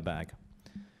cat out of the bag.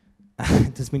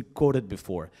 It has been quoted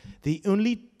before. The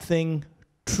only thing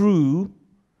true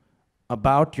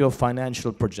about your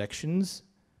financial projections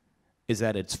is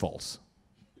that it's false.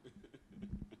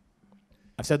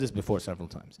 I've said this before several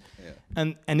times.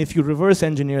 Yeah. And if you reverse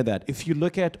engineer that, if you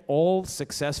look at all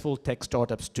successful tech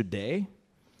startups today,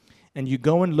 and you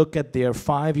go and look at their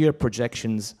 5-year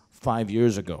projections 5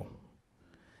 years ago,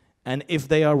 and if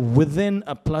they are within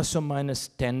a plus or minus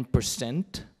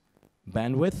 10%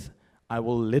 bandwidth, I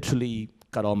will literally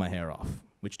cut all my hair off,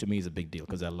 which to me is a big deal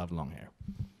because I love long hair.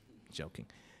 Joking.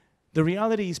 The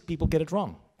reality is people get it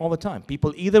wrong all the time.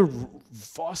 People either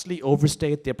vastly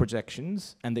overstate their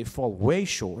projections and they fall way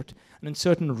short, and in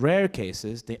certain rare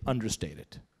cases, they understate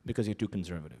it because you're too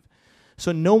conservative.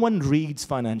 So no one reads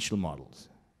financial models.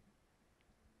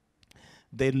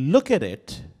 They look at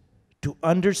it to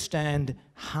understand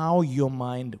how your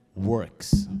mind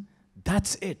works.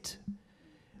 That's it.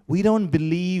 We don't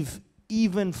believe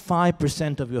even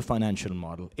 5% of your financial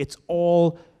model. It's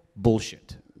all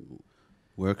bullshit.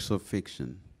 Works of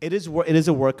fiction. It is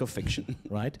a work of fiction,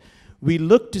 right? We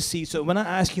look to see, so when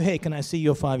I ask you, hey, can I see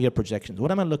your 5-year projections? What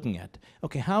am I looking at?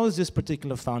 Okay, how has this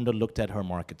particular founder looked at her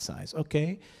market size?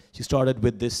 Okay, she started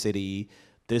with this city,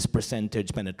 this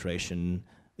percentage penetration,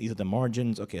 these are the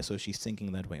margins. Okay, so she's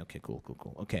thinking that way. Okay, cool.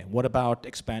 Okay, what about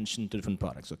expansion to different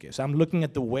products? Okay, so I'm looking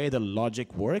at the way the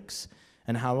logic works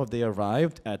and how have they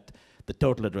arrived at the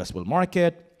total addressable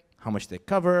market, how much they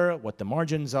cover, what the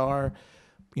margins are,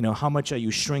 you know, how much are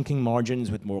you shrinking margins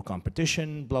with more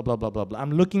competition, blah, blah, blah, blah, blah.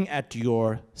 I'm looking at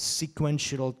your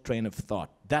sequential train of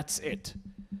thought. That's it.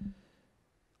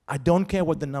 I don't care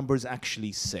what the numbers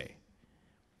actually say.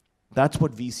 That's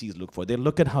what VCs look for. They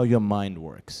look at how your mind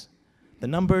works. The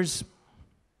numbers,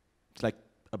 it's like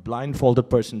a blindfolded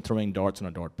person throwing darts on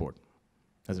a dartboard.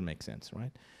 Doesn't make sense,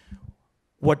 right?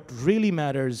 What really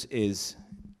matters is,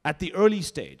 at the early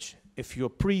stage, if you're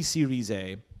pre-Series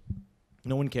A,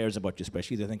 no one cares about your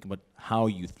spreadsheet. They think about how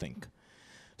you think.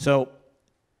 So,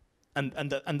 and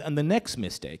the next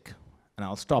mistake, and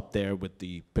I'll stop there with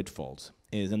the pitfalls,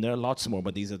 is, and there are lots more,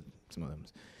 but these are some of them,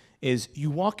 is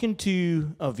you walk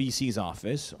into a VC's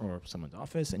office or someone's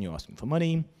office and you're asking for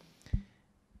money,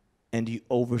 and you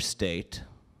overstate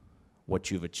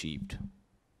what you've achieved.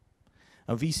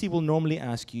 A VC will normally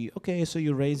ask you, okay, so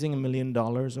you're raising $1 million.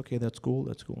 Okay, that's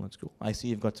cool. I see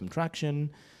you've got some traction.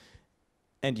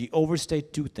 And you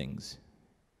overstate two things.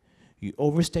 You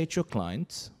overstate your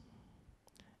clients,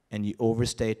 and you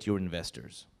overstate your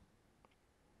investors,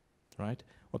 right?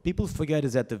 What people forget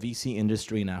is that the VC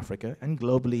industry in Africa and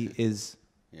globally is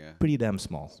pretty damn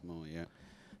small. Small, yeah.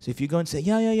 So if you go and say,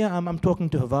 I'm talking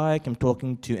to Havik, I'm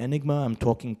talking to Enigma, I'm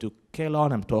talking to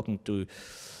Kalon, I'm talking to,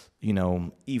 you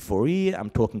know, E4E, I'm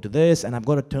talking to this, and I've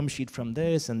got a term sheet from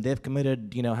this, and they've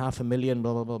committed, you know, $500,000,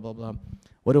 blah, blah, blah, blah, blah.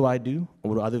 What do I do? Or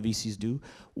what do other VCs do?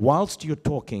 Whilst you're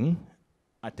talking,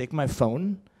 I take my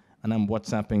phone, and I'm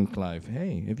WhatsApping Clive.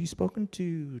 Hey, have you spoken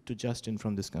to Justin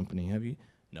from this company? Have you?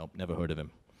 Nope, never heard of him.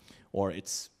 or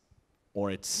it's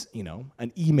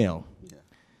an email. Yeah.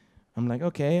 I'm like,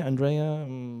 okay, Andrea,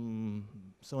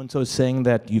 so-and-so is saying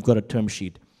that you've got a term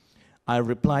sheet. I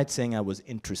replied saying I was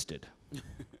interested.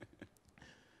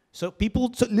 So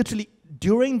literally,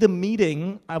 during the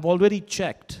meeting, I've already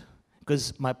checked,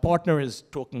 because my partner is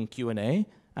talking Q&A,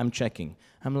 I'm checking.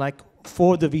 I'm like,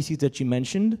 for the VCs that you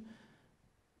mentioned,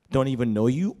 don't even know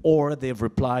you, or they've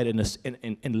replied in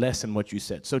less than what you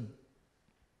said. So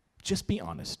just be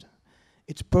honest.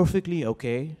 It's perfectly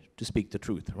okay to speak the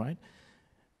truth, right?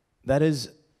 That is,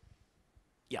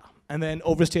 yeah. And then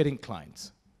overstating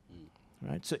clients,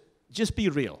 right? So just be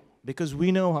real, because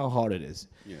we know how hard it is.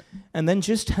 Yeah. And then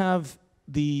just have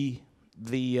the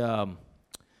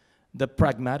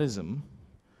pragmatism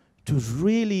to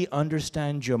really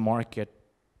understand your market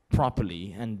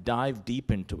properly and dive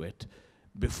deep into it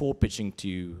before pitching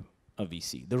to a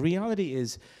VC. The reality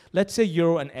is, let's say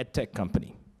you're an edtech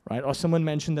company, right? Or someone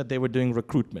mentioned that they were doing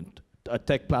recruitment, a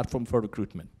tech platform for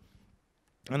recruitment.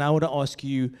 And I would ask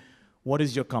you, what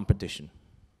is your competition,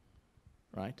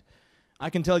 right? I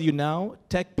can tell you now,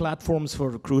 tech platforms for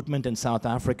recruitment in South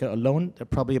Africa alone, there are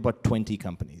probably about 20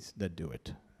 companies that do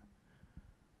it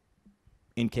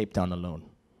in Cape Town alone.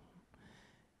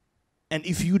 And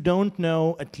if you don't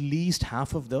know at least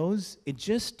half of those, it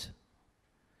just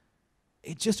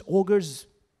augurs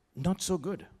not so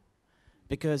good.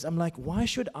 Because I'm like, why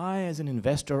should I, as an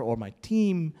investor or my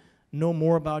team, know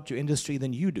more about your industry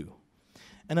than you do?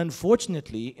 And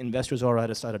unfortunately, investors are at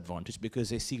a slight advantage because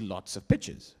they see lots of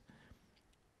pitches.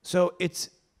 So it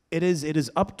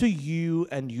is up to you,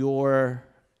 and you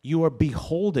are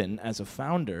beholden as a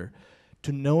founder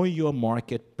to know your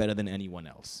market better than anyone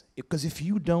else. Because if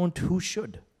you don't, who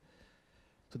should?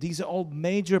 So these are all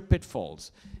major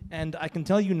pitfalls. And I can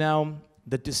tell you now,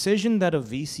 the decision that a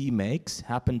VC makes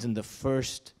happens in the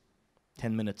first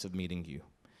 10 minutes of meeting you.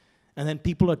 And then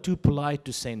people are too polite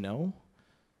to say no.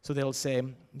 So they'll say,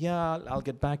 yeah, I'll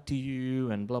get back to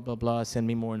you, and blah, blah, blah, send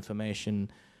me more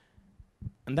information.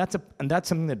 And that's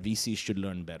something that VCs should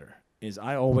learn better, is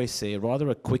I always say, rather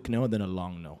a quick no than a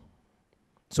long no.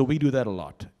 So we do that a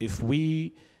lot. If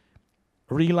we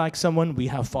really like someone, we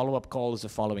have follow-up calls the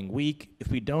following week. If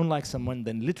we don't like someone,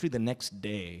 then literally the next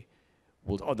day,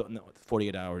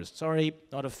 48 hours, sorry,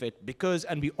 not a fit, because,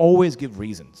 and we always give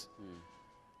reasons,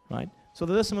 right? So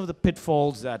those are some of the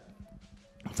pitfalls that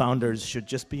founders should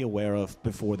just be aware of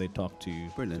before they talk to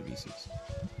Brilliant. VCs.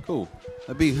 Cool.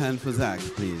 A big hand for Zach,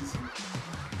 please.